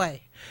 And boy,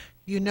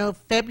 you know,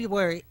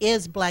 February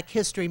is Black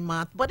History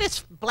Month, but it's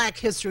Black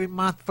History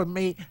Month for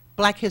me,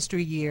 Black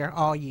History Year,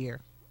 all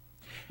year.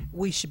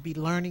 We should be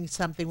learning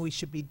something, we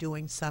should be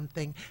doing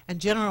something,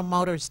 and General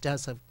Motors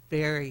does a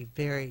very,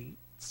 very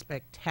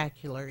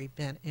spectacular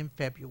event in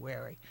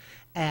February.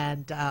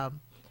 And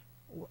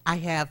I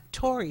have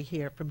Tori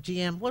here from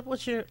GM. What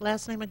was your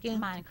last name again?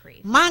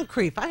 Moncrief.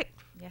 Moncrief.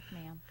 Yes,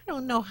 ma'am. I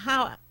don't know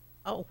how.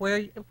 Oh, where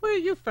are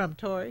you from,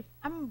 Tori?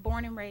 I'm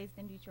born and raised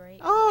in Detroit.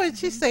 Oh, and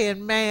she's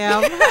saying,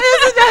 ma'am. Isn't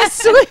that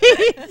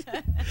sweet?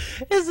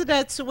 Isn't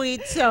that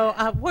sweet? So,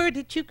 where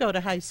did you go to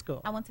high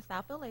school? I went to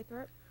Southfield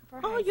Lathrop for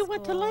high school. Oh, you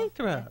went to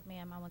Lathrop. Yes,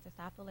 ma'am. I went to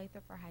Southfield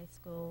Lathrop for high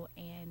school,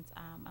 and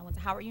I went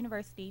to Howard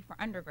University for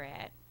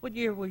undergrad. What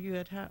year were you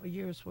at? How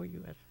years were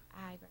you at?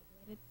 I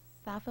graduated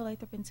Southfield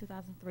Lathrop in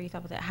 2003, so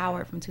I was at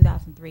Howard from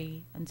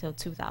 2003 until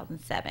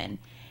 2007.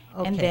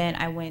 Okay. And then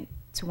I went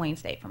to Wayne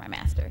State for my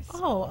master's.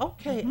 Oh,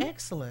 okay.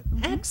 Excellent.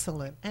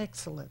 Excellent.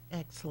 Excellent.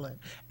 Excellent.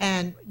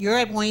 And you're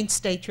at Wayne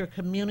State, your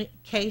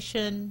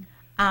communication?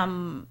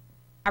 I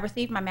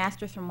received my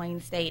master's from Wayne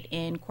State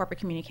in corporate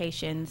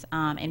communications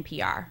and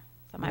PR.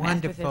 So my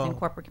master's is in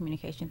corporate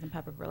communications and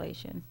public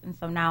relations. And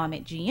so now I'm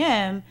at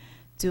GM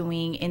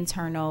doing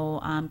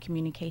internal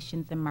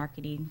communications and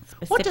marketing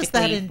specifically. What does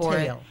that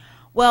entail?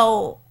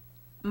 Well,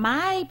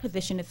 my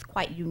position is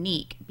quite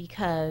unique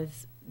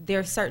because there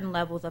are certain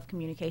levels of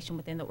communication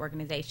within the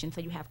organization. So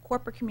you have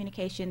corporate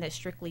communication that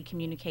strictly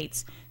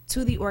communicates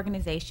to the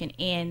organization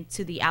and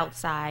to the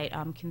outside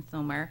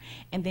consumer.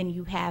 And then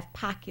you have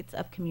pockets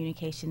of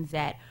communications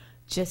that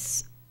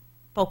just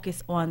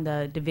focus on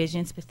the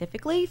division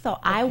specifically. So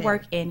I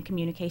work in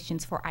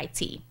communications for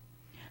IT.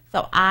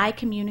 So I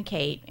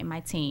communicate, and my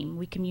team,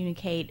 we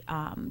communicate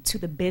to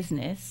the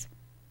business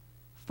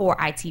for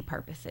IT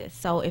purposes.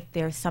 So if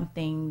there's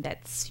something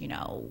that's,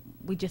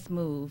 we just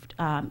moved,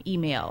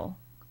 email.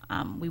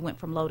 We went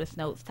from Lotus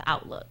Notes to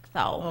Outlook.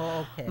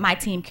 So my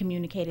team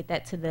communicated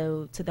that to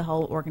the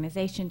whole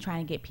organization,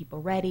 trying to get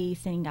people ready,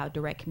 sending out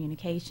direct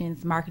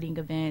communications, marketing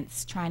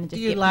events, trying to just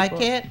Do you like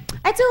it?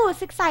 I do.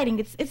 It's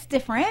exciting. It's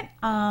different.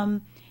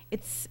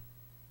 It's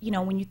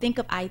when you think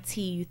of IT,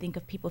 you think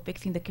of people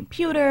fixing the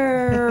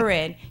computer,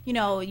 and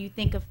you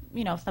think of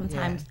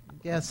sometimes.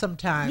 Yeah,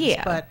 sometimes.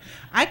 Yeah, but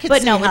I can.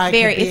 But see no, how it's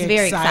very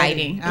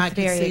exciting. It's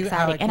very see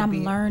exciting, and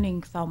I'm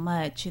learning so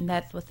much, and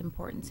that's what's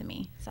important to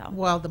me. So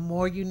well, the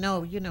more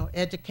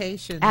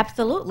education.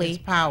 Absolutely, is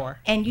power,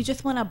 and you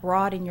just want to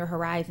broaden your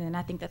horizon, and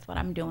I think that's what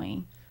I'm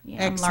doing.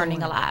 Yeah, I'm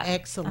learning a lot.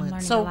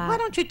 Excellent. So why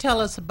don't you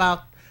tell us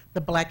about the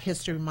Black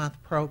History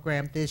Month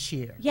program this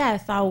year? Yeah,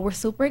 so we're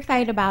super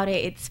excited about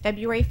it. It's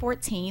February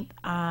 14th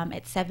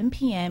at 7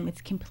 p.m.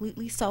 It's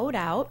completely sold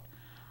out.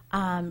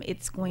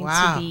 It's going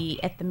to be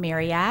at the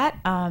Marriott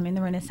in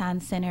the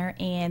Renaissance Center,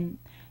 and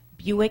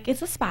Buick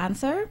is a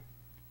sponsor,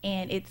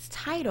 and it's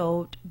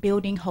titled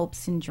Building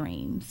Hopes and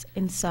Dreams.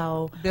 And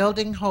so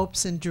Building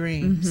Hopes and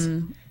Dreams.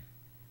 Mm-hmm.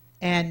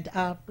 And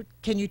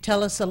can you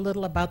tell us a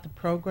little about the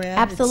program?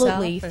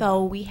 Absolutely. Itself?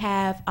 So we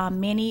have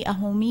Manny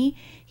Ahumi.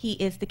 He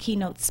is the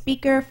keynote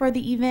speaker for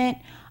the event.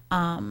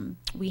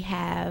 We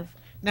have...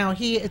 Now,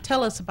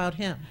 tell us about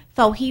him.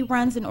 So he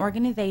runs an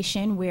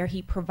organization where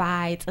he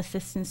provides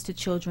assistance to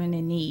children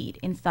in need.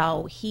 And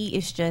so he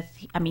is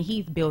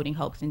he's building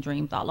hopes and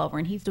dreams all over.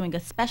 And he's doing a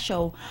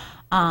special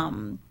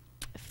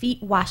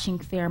feet washing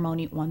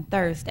ceremony on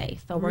Thursday.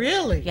 So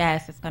really?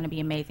 Yes, it's going to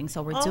be amazing.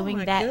 So we're doing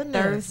that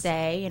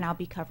Thursday, and I'll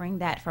be covering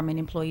that from an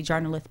employee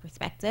journalist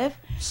perspective.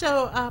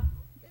 So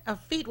a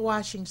feet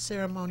washing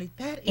ceremony,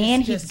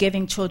 he's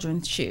giving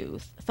children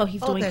shoes. So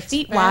he's doing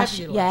feet wash.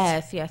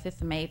 Yes,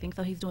 it's amazing.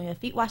 So he's doing a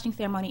feet washing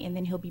ceremony, and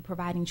then he'll be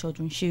providing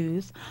children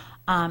shoes.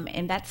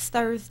 And that's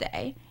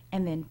Thursday.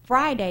 And then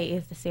Friday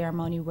is the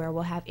ceremony where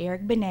we'll have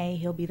Eric Benet.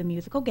 He'll be the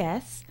musical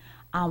guest.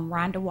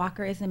 Rhonda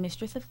Walker is the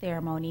mistress of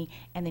ceremony,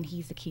 and then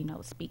he's the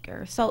keynote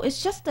speaker. So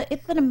it's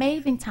an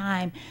amazing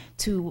time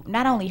to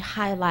not only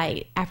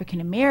highlight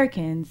African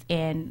Americans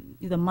in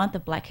the month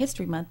of Black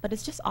History Month, but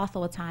it's just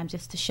also a time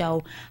just to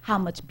show how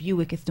much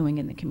Buick is doing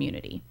in the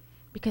community.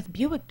 Because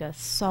Buick does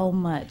so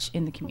much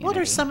in the community. What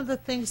are some of the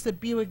things that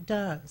Buick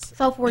does?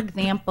 So, for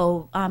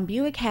example,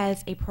 Buick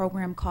has a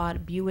program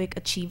called Buick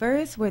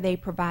Achievers, where they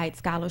provide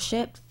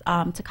scholarships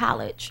to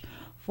college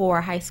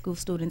for high school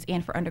students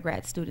and for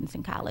undergrad students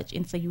in college.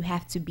 And so you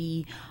have to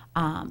be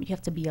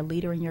a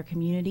leader in your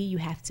community. You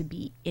have to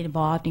be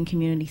involved in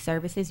community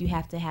services. You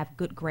have to have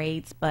good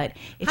grades. But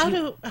how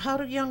do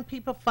young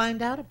people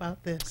find out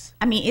about this?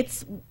 I mean,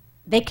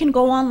 they can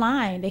go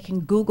online. They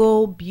can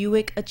Google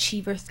Buick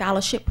Achiever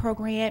Scholarship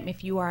Program.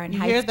 If you are in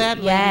high school, that,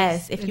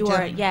 if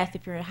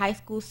you're a high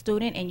school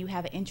student and you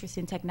have an interest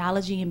in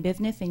technology and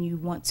business and you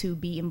want to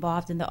be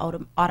involved in the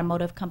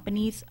automotive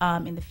companies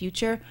in the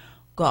future,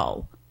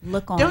 go.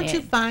 Look on it. Don't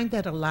you find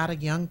that a lot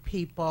of young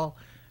people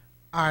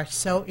are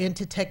so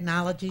into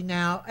technology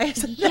now?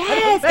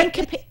 Yes, in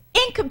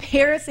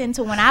comparison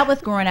to when I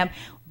was growing up,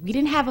 we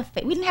didn't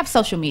have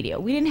social media.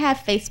 We didn't have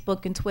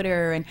Facebook and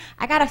Twitter, and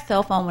I got a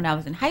cell phone when I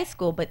was in high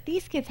school, but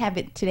these kids have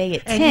it today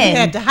at 10. And you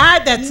had to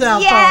hide that cell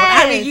phone.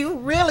 I mean, you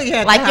really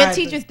had to hide it. Your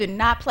teachers did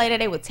not play that.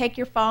 They would take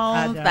your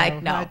phones. No.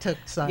 I took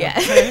some. Yeah.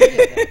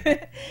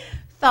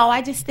 So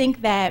I just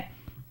think that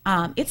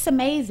it's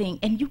amazing,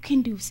 and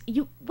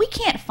we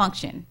can't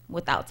function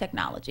without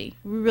technology.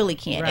 We really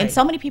can't. Right. And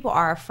so many people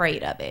are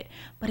afraid of it,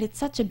 but it's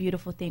such a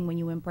beautiful thing when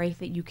you embrace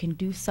it. You can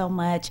do so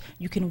much.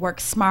 You can work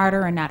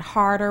smarter and not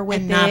harder with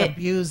it. And not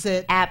abuse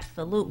it.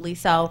 Absolutely.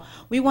 So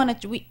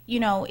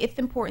it's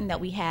important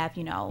that we have,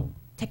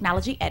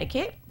 technology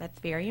etiquette. That's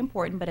very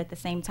important, but at the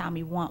same time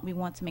we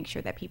want to make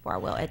sure that people are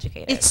well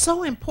educated. It's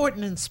so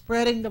important in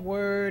spreading the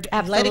word,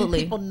 Absolutely. letting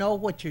people know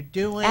what you're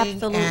doing.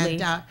 Absolutely.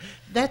 And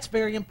that's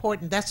very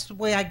important. That's the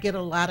way I get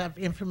a lot of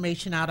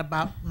information out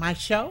about my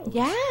show.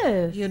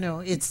 Yes.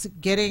 It's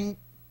getting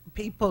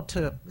people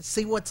to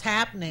see what's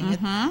happening.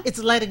 Mm-hmm. It's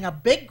letting a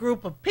big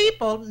group of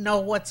people know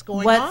what's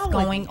going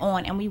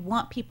on. And we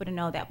want people to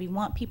know that. We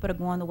want people to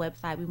go on the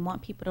website. We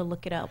want people to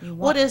look it up.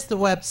 What is the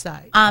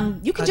website?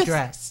 You can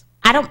address.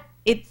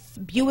 It's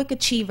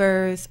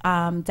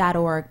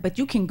BuickAchievers.org, but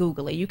you can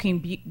Google it. You can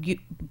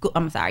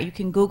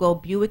Google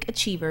Buick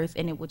Achievers,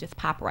 and it will just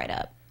pop right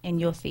up, and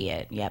you'll see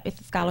it. Yep,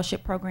 it's a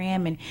scholarship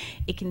program, and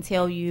it can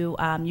tell you.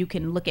 You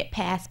can look at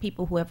past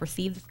people who have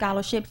received the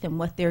scholarships and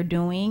what they're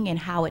doing and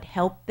how it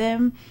helped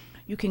them.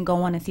 You can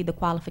go on and see the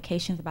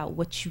qualifications about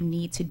what you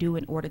need to do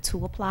in order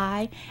to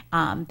apply.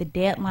 The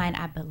deadline,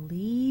 I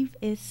believe,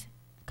 is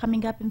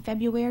coming up in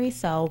February,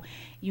 so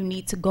you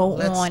need to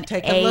go on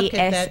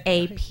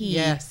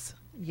ASAP.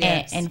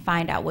 Yes. And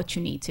find out what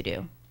you need to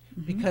do.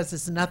 Because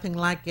it's nothing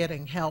like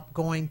getting help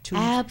going to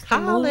Absolutely.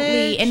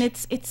 college. And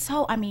it's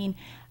so,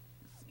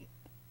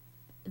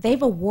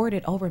 they've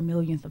awarded over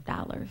millions of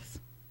dollars.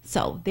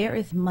 So there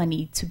is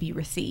money to be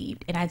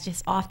received. And I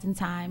just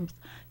oftentimes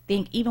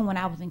think, even when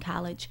I was in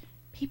college,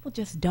 people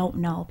just don't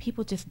know.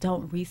 People just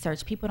don't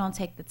research. People don't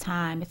take the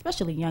time,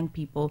 especially young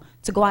people,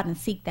 to go out and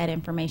seek that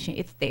information.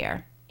 It's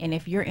there. And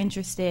if you're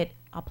interested,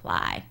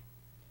 apply.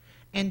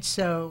 And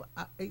so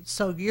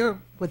you're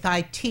with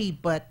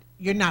IT, but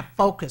you're not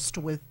focused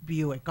with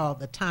Buick all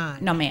the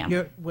time. No, ma'am.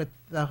 You're with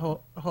the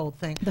whole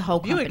thing. The whole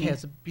Buick company.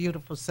 has a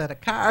beautiful set of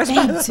cars. They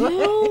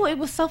do. It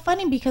was so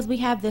funny because we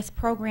have this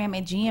program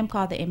at GM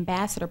called the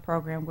Ambassador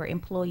Program, where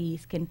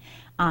employees can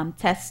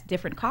test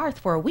different cars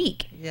for a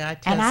week. Yeah, I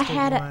tested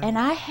one. And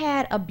I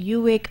had a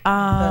Buick The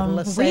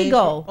LeSabre.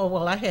 Regal. Oh,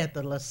 well, I had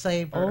the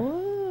LeSabre.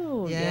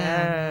 Oh,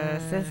 Yeah.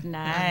 yes, it's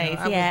nice.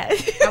 I Yeah.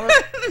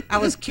 I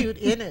was cute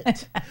in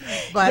it.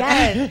 But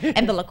yes.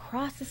 And the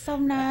lacrosse is so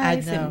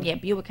nice. know. And yeah,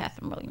 Buick has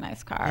some really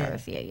nice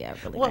cars. Yeah,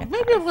 really well, nice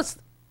maybe cars. it was.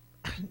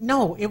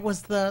 No, it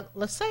was the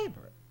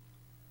LeSabre.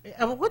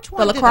 Which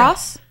one? The did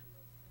lacrosse?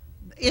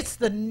 It's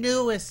the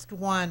newest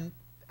one.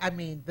 I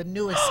mean, the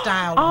newest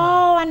style one.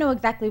 Oh, I know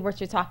exactly what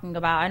you're talking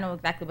about.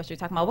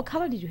 What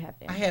color did you have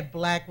there? I had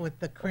black with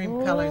the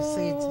cream colored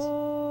seats.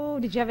 Oh,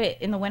 did you have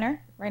it in the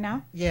winter right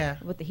now? Yeah.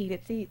 With the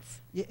heated seats?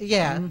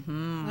 Yeah.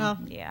 Mm-hmm. Well,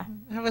 Yeah.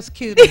 I was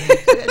cute. In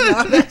it.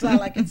 No, that's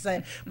all I can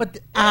say. But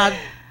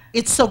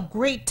it's so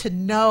great to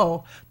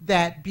know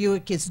that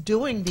Buick is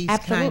doing these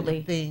kind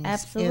of things.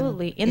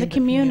 Absolutely. In the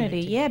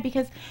community. Yeah,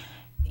 because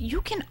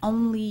you can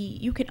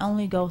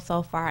only go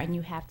so far, and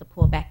you have to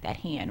pull back that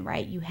hand,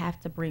 right? You have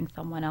to bring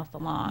someone else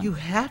along. You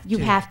have to. You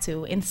have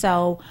to. And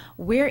so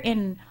we're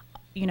in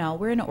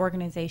an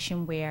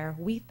organization where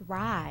we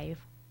thrive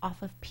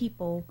off of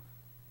people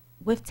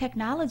with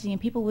technology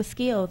and people with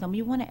skills, and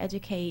we want to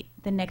educate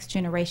the next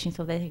generation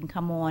so that they can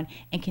come on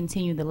and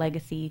continue the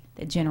legacy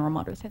that General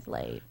Motors has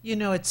laid. You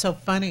know, it's so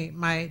funny. One of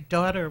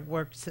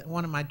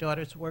my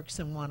daughters works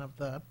in one of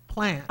the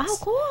plants. Oh,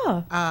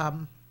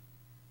 cool.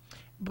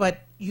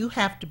 But you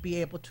have to be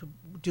able to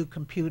do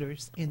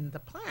computers in the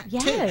plant too.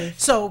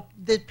 Yes. So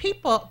the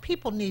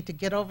people need to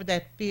get over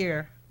that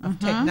fear of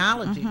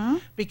technology,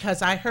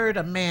 because I heard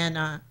a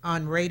man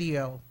on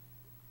radio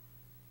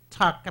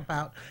talk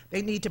about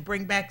they need to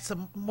bring back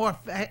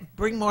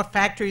bring more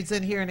factories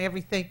in here and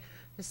everything.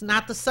 It's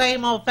not the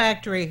same old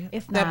factory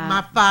that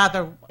my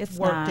father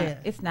worked in.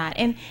 It's not.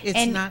 And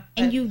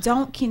you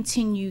don't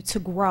continue to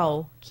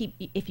grow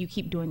if you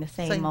keep doing the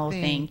same old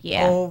thing.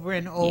 Yeah. Over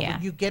and over. Yeah.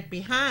 You get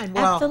behind.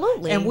 Well,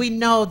 absolutely. And we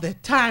know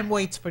that time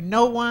waits for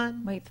no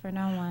one. Waits for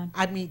no one.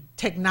 I mean,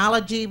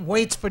 technology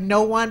waits for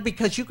no one,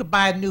 because you could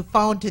buy a new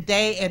phone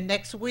today and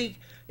next week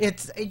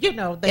it's,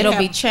 it'll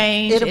be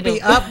changed. It'll be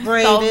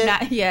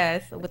upgraded.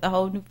 Yes, with a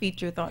whole new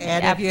features on it.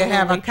 And if you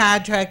have a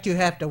contract, you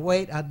have to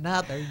wait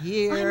another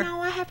year. I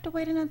know, I have to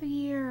wait another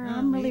year.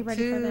 I'm really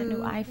ready for that new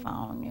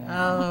iPhone.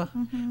 Yeah.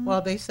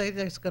 Well, they say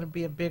there's going to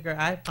be a bigger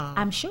iPhone.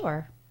 I'm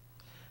sure.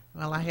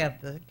 Well, I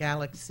have the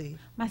Galaxy.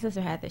 My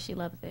sister had that. She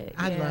loves it.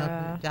 I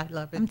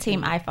love it. I'm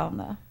team iPhone,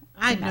 though.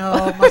 I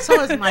know.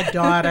 So is my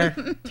daughter.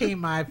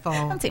 Team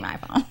iPhone. I'm team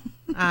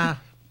iPhone.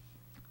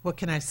 What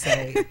can I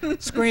say?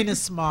 Screen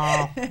is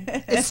small.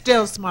 It's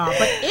still small.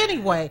 But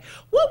anyway,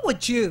 what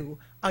would you,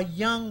 a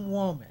young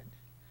woman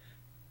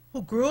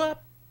who grew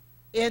up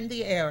in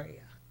the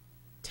area,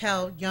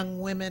 tell young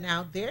women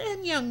out there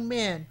and young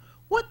men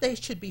what they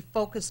should be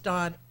focused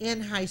on in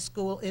high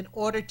school in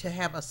order to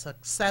have a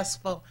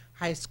successful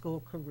high school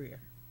career?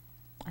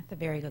 That's a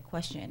very good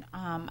question.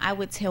 I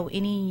would tell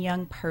any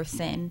young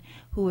person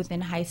who is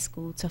in high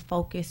school to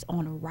focus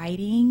on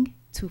writing,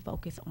 to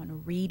focus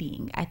on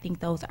reading. I think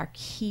those are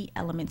key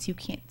elements. You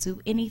can't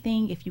do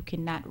anything if you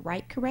cannot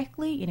write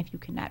correctly and if you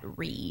cannot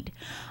read.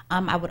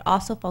 I would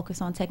also focus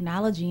on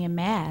technology and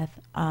math.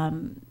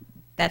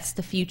 That's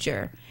the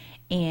future.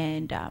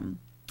 And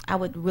I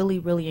would really,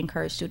 really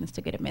encourage students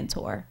to get a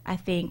mentor. I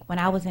think when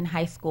I was in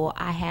high school,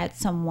 I had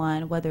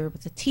someone, whether it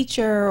was a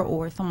teacher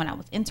or someone I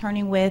was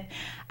interning with,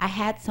 I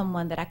had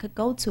someone that I could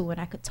go to and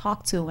I could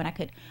talk to and I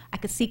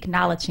could seek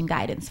knowledge and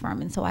guidance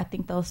from. And so I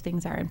think those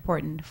things are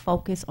important.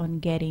 Focus on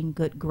getting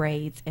good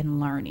grades and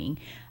learning.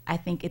 I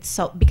think it's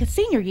so, because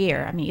senior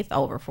year, I mean, it's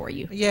over for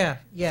you. Yeah.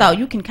 So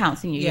you can count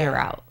senior year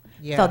out.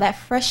 Yeah. So that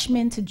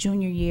freshman to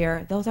junior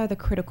year, those are the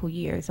critical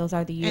years. Those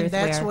are the years and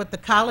that's what the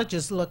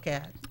colleges look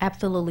at.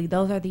 Absolutely.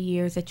 Those are the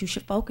years that you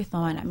should focus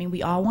on. I mean,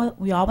 we all want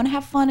to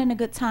have fun and a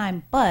good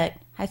time, but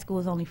high school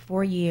is only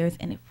 4 years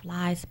and it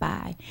flies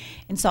by.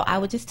 And so I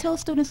would just tell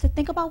students to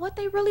think about what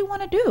they really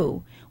want to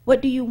do.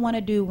 What do you want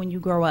to do when you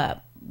grow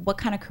up? What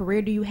kind of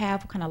career do you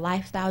have? What kind of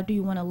lifestyle do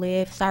you want to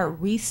live? Start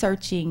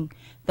researching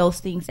those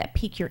things that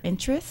pique your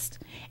interest,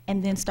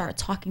 and then start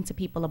talking to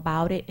people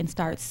about it and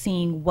start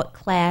seeing what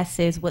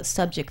classes, what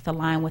subjects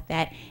align with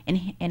that,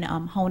 and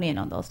hone in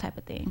on those type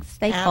of things.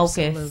 Stay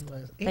focused.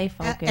 Stay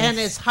focused. And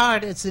as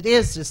hard as it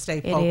is to stay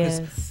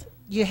focused, it is.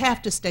 You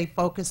have to stay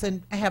focused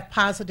and have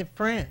positive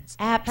friends.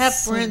 Absolutely. Have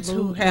friends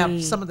who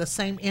have some of the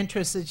same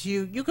interests as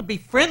you. You could be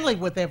friendly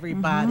with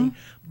everybody,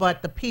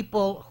 but the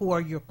people who are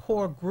your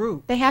core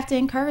group, they have to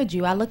encourage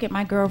you. I look at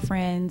my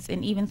girlfriends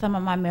and even some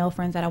of my male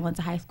friends that I went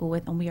to high school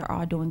with, and we are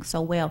all doing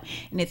so well.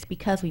 And it's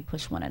because we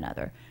push one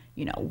another.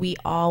 You know, we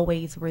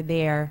always were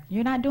there.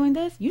 You're not doing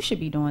this? You should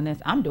be doing this.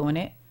 I'm doing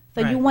it.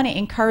 So Right. you want to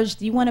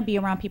encourage, you want to be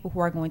around people who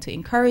are going to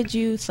encourage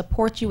you,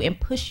 support you, and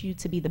push you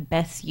to be the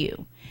best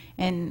you.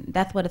 And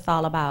that's what it's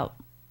all about.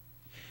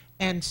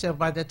 And so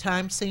by the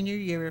time senior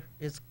year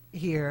is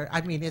here,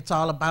 I mean, it's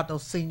all about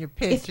those senior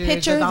pictures.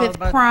 It's pictures, all it's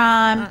about,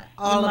 prom.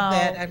 all you of know.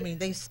 that. I mean,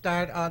 they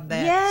start on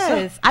that.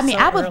 Yes. So, I mean,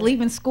 so I was early.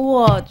 leaving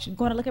school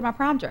going to look at my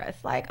prom dress.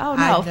 Like, oh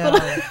no, I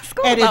know.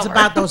 school's And it's over.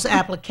 about those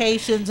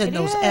applications and It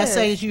those is.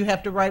 essays you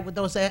have to write with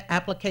those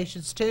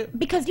applications too.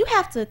 Because you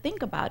have to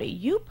think about it.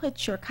 You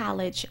put your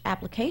college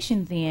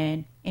applications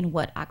in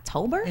what,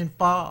 October? In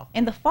fall.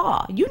 In the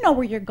fall. You know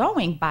where you're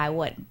going by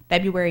what,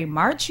 February,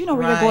 March? You know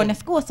where you're going to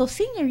school. So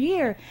senior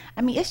year,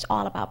 I mean, it's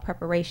all about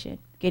preparation,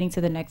 getting to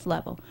the next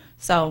level.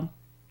 So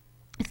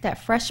it's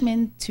that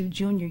freshman to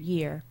junior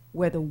year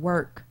where the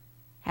work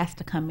has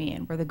to come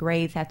in, where the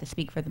grades have to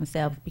speak for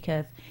themselves.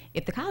 Because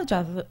if the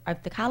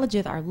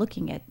colleges are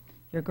looking at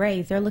your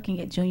grades, they're looking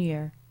at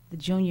the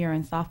junior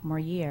and sophomore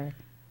year.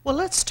 Well,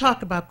 let's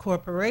talk about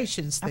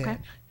corporations then. Okay.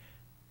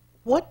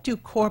 What do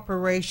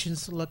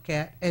corporations look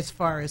at as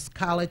far as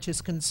college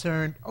is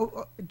concerned?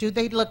 Do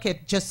they look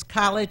at just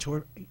college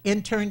or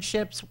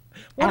internships?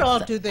 What all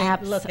do they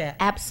look at?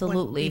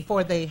 Absolutely.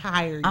 Before they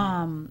hire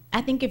you?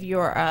 I think if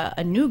you're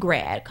a new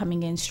grad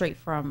coming in straight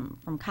from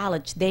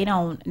college, they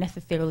don't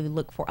necessarily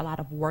look for a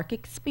lot of work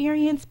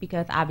experience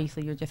because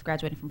obviously you're just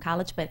graduating from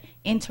college, but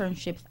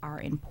internships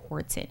are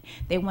important.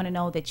 They want to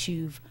know that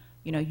you've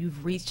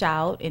reached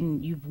out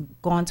and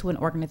you've gone to an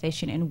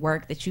organization and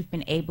worked, that you've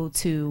been able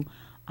to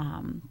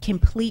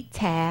complete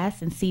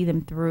tasks and see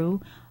them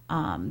through.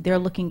 They're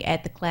looking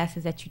at the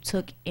classes that you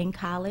took in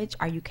college.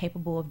 Are you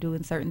capable of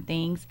doing certain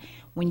things?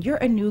 When you're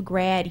a new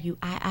grad,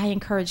 I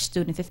encourage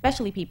students,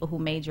 especially people who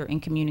major in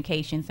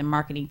communications and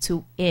marketing,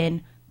 to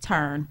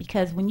intern,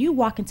 because when you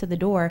walk into the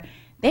door,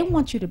 they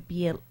want you to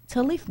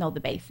at least know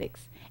the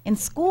basics. And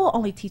school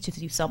only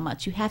teaches you so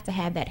much. You have to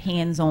have that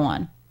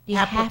hands-on. You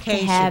have to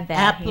have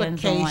that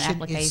hands-on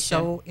application. Is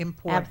so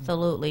important.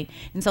 Absolutely.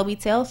 And so we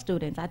tell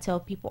students, I tell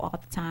people all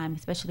the time,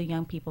 especially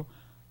young people,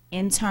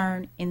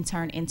 intern.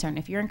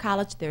 If you're in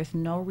college, there's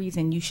no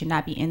reason you should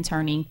not be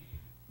interning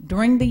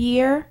during the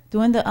year,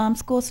 during the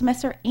school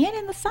semester, and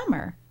in the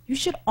summer. You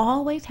should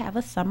always have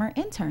a summer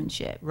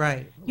internship.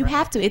 Right. You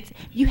have to.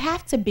 You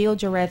have to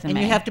build your resume. And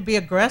you have to be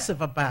aggressive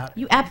about it.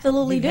 You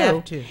absolutely do.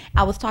 Have to.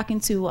 I was talking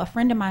to a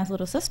friend of mine's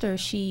little sister.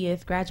 She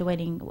is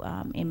graduating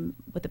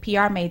with a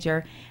PR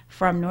major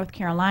from North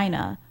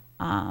Carolina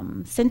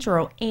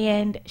Central,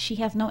 and she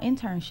has no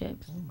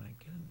internships. Oh my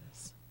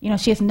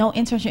goodness. She has no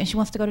internship, and she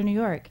wants to go to New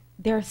York.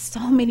 There are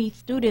so many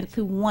students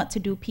who want to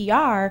do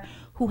PR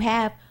who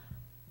have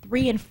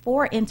 3 and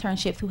 4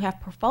 internships, who have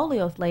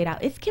portfolios laid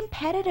out. It's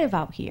competitive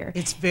out here.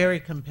 It's very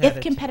competitive.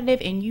 It's competitive,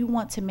 and you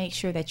want to make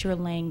sure that you're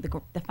laying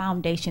the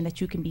foundation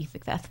that you can be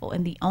successful.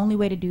 And the only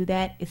way to do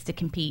that is to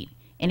compete.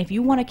 And if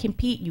you want to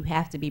compete, you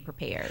have to be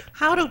prepared.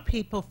 How do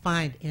people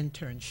find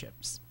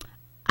internships?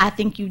 I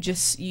think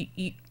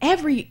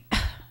every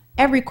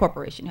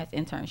corporation has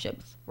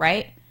internships,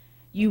 right?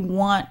 You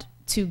want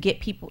to get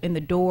people in the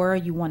door.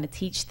 You want to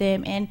teach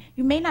them, and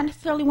you may not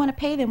necessarily want to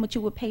pay them what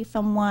you would pay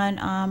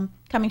someone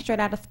coming straight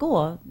out of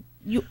school.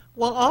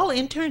 Well, all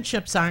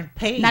internships aren't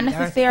paid. Not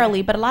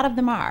necessarily, but a lot of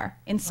them are.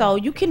 And so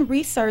you can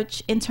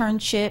research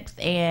internships,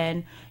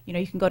 and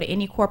you can go to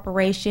any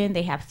corporation.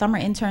 They have summer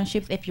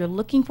internships. If you're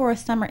looking for a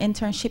summer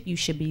internship, you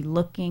should be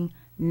looking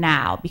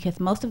now, because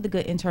most of the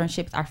good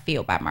internships are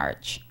filled by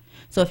March.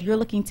 So if you're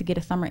looking to get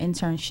a summer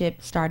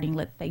internship starting,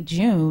 let's say,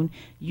 June,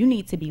 you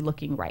need to be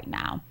looking right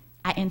now.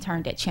 I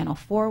interned at Channel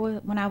 4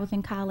 when I was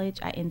in college.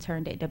 I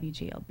interned at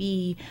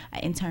WGLB. I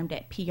interned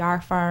at PR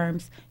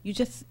firms.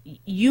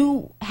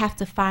 You have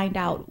to find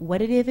out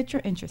what it is that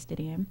you're interested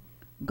in.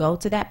 Go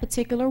to that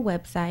particular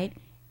website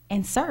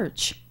and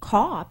search,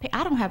 call.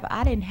 I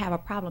didn't have a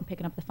problem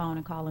picking up the phone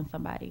and calling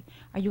somebody.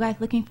 Are you guys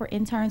looking for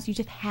interns? You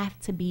just have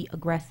to be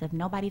aggressive.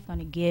 Nobody's going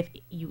to give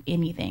you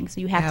anything,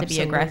 so you have to be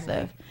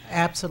aggressive.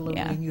 Absolutely,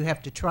 Yeah. and you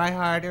have to try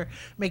harder.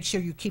 Make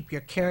sure you keep your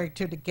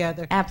character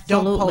together.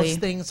 Absolutely. Don't post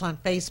things on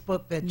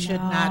Facebook that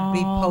should not be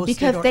posted,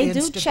 because or they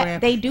Instagram. do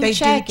check. They do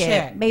check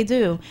it. They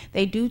do.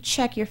 They do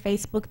check your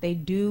Facebook. They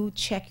do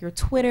check your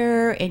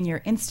Twitter and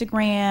your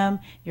Instagram,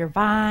 your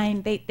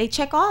Vine. They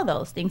check all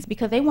those things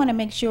because they want to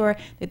make sure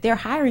that they're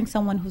hiring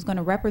someone who's going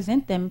to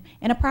represent them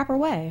in a proper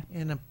way.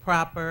 In a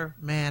proper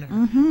manner.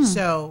 Mm-hmm.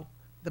 So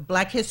the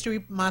Black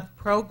History Month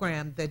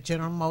program that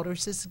General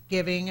Motors is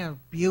giving,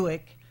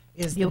 Buick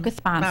is Buick the is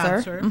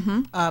sponsor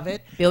of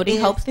it. Building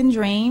Hopes and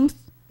Dreams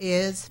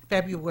is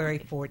February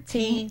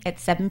 14th at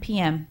 7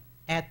 p.m.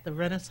 at the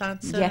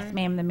Renaissance Center. Yes,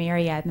 ma'am, the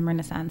Marriott and the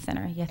Renaissance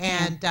Center. Yes,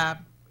 ma'am. And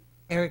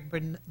Eric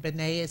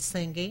Benet is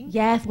singing.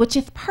 Yes, which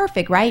is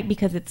perfect, right?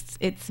 Because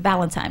it's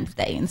Valentine's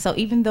Day. And so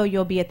even though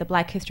you'll be at the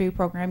Black History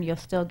program, you'll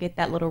still get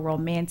that little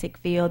romantic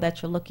feel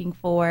that you're looking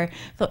for.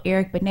 So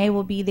Eric Benet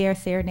will be there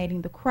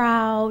serenading the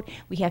crowd.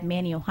 We have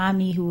Manny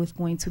Ohamni, who is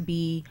going to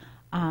be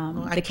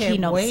I the can't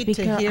keynote wait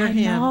speaker. to hear I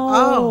him. know.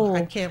 Oh,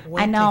 I can't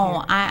wait. I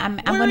know. To hear him.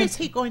 I'm Where gonna, is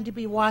he going to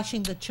be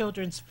washing the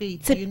children's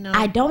feet? Do you know?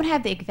 I don't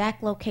have the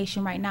exact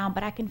location right now,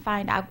 but I can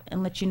find out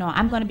and let you know.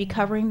 I'm going to be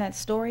covering that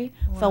story.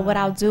 Wow. So what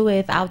I'll do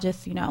is I'll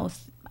just,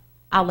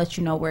 I'll let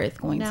you know where it's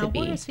going now, to be.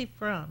 Where is he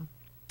from?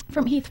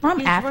 He's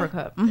from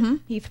Africa.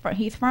 He's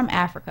from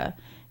Africa.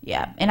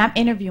 Yeah, and I'm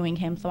interviewing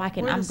him, so I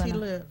can. Where does he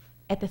live?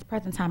 At this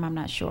present time, I'm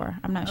not sure.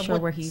 I'm not sure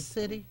where he's.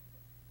 City?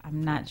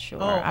 I'm not sure.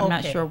 Oh, I'm not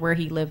okay. sure where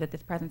he lives at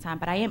this present time,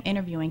 but I am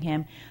interviewing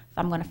him, so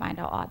I'm going to find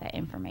out all that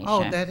information.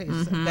 Oh, that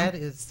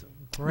is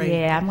great.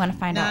 Yeah, I'm going to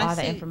find now, out all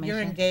that information.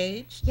 You're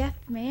engaged? Yes,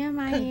 ma'am.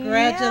 I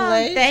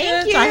Congratulations. am.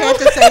 Thank you. I had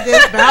to say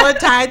this.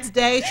 Valentine's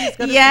Day. She's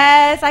gonna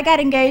Yes, I got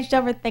engaged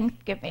over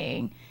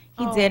Thanksgiving.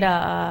 He did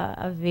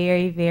a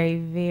very, very,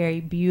 very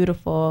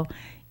beautiful,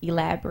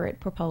 elaborate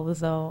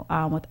proposal.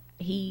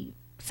 He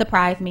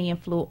surprised me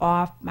and flew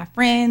off my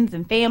friends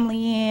and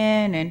family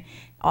in, and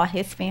all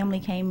his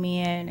family came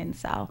in, and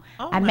so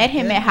I met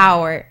him at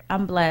Howard.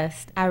 I'm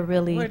blessed.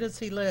 Where does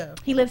he live?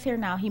 He lives here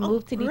now. He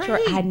moved to great.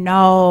 Detroit. I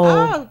know.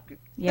 Oh,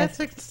 yes. That's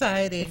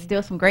exciting. There's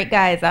still some great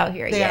guys out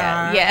here. They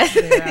are. Yes.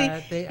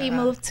 They he are.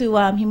 moved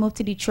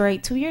to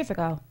Detroit 2 years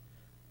ago.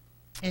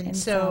 And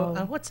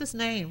so what's his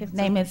name? His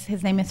name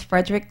is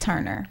Frederick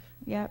Turner.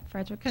 Yep,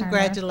 Frederick Turner.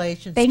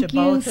 Congratulations Thank to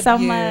you both so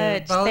of you.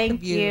 much. Both Thank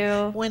of you.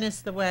 you. When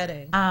is the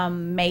wedding?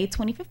 May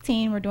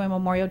 2015. We're doing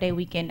Memorial Day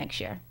weekend next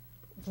year.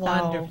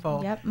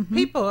 Wonderful. So, yep.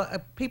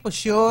 People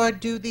sure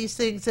do these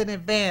things in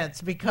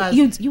advance because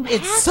You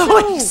it's have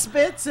so to.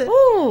 expensive.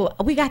 Ooh,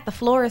 we got the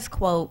florist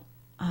quote.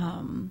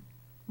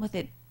 Was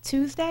it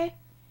Tuesday?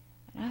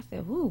 And I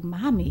said, "Ooh,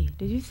 mommy,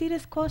 did you see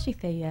this quote?" She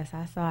said, "Yes,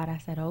 I saw it." I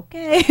said,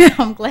 "Okay."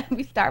 I'm glad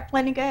we start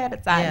planning ahead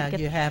of time. Yeah,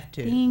 because you have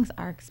to. Things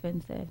are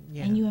expensive,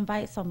 Yeah. and you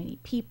invite so many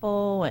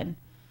people, and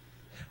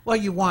Well,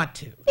 you want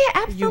to. yeah,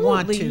 absolutely, You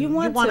want to. You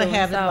want to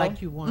have it so,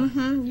 like you want.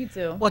 you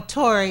do. Well,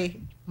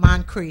 Tori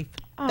Moncrief,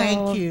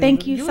 thank you.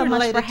 Thank you so much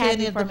related for to having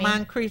any of for the me.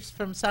 Moncriefs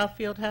from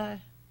Southfield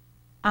High?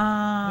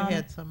 We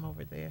had some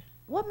over there.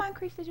 What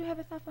Moncrief did you have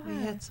at Southfield High?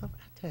 We had some.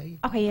 I tell you.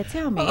 Okay, yeah,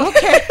 tell me.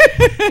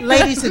 Okay.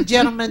 Ladies and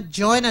gentlemen,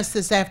 join us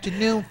this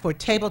afternoon for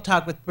Table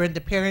Talk with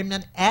Brenda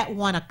Perryman at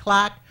 1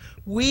 o'clock.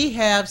 We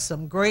have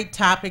some great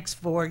topics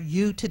for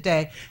you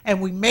today,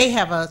 and we may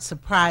have a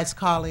surprise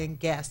call-in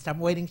guest. I'm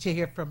waiting to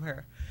hear from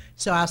her.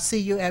 So I'll see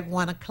you at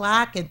 1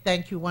 o'clock, and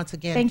thank you once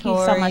again, Thank Tori.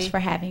 you so much for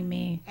having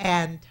me.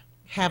 And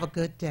have a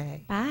good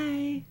day.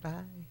 Bye.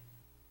 Bye.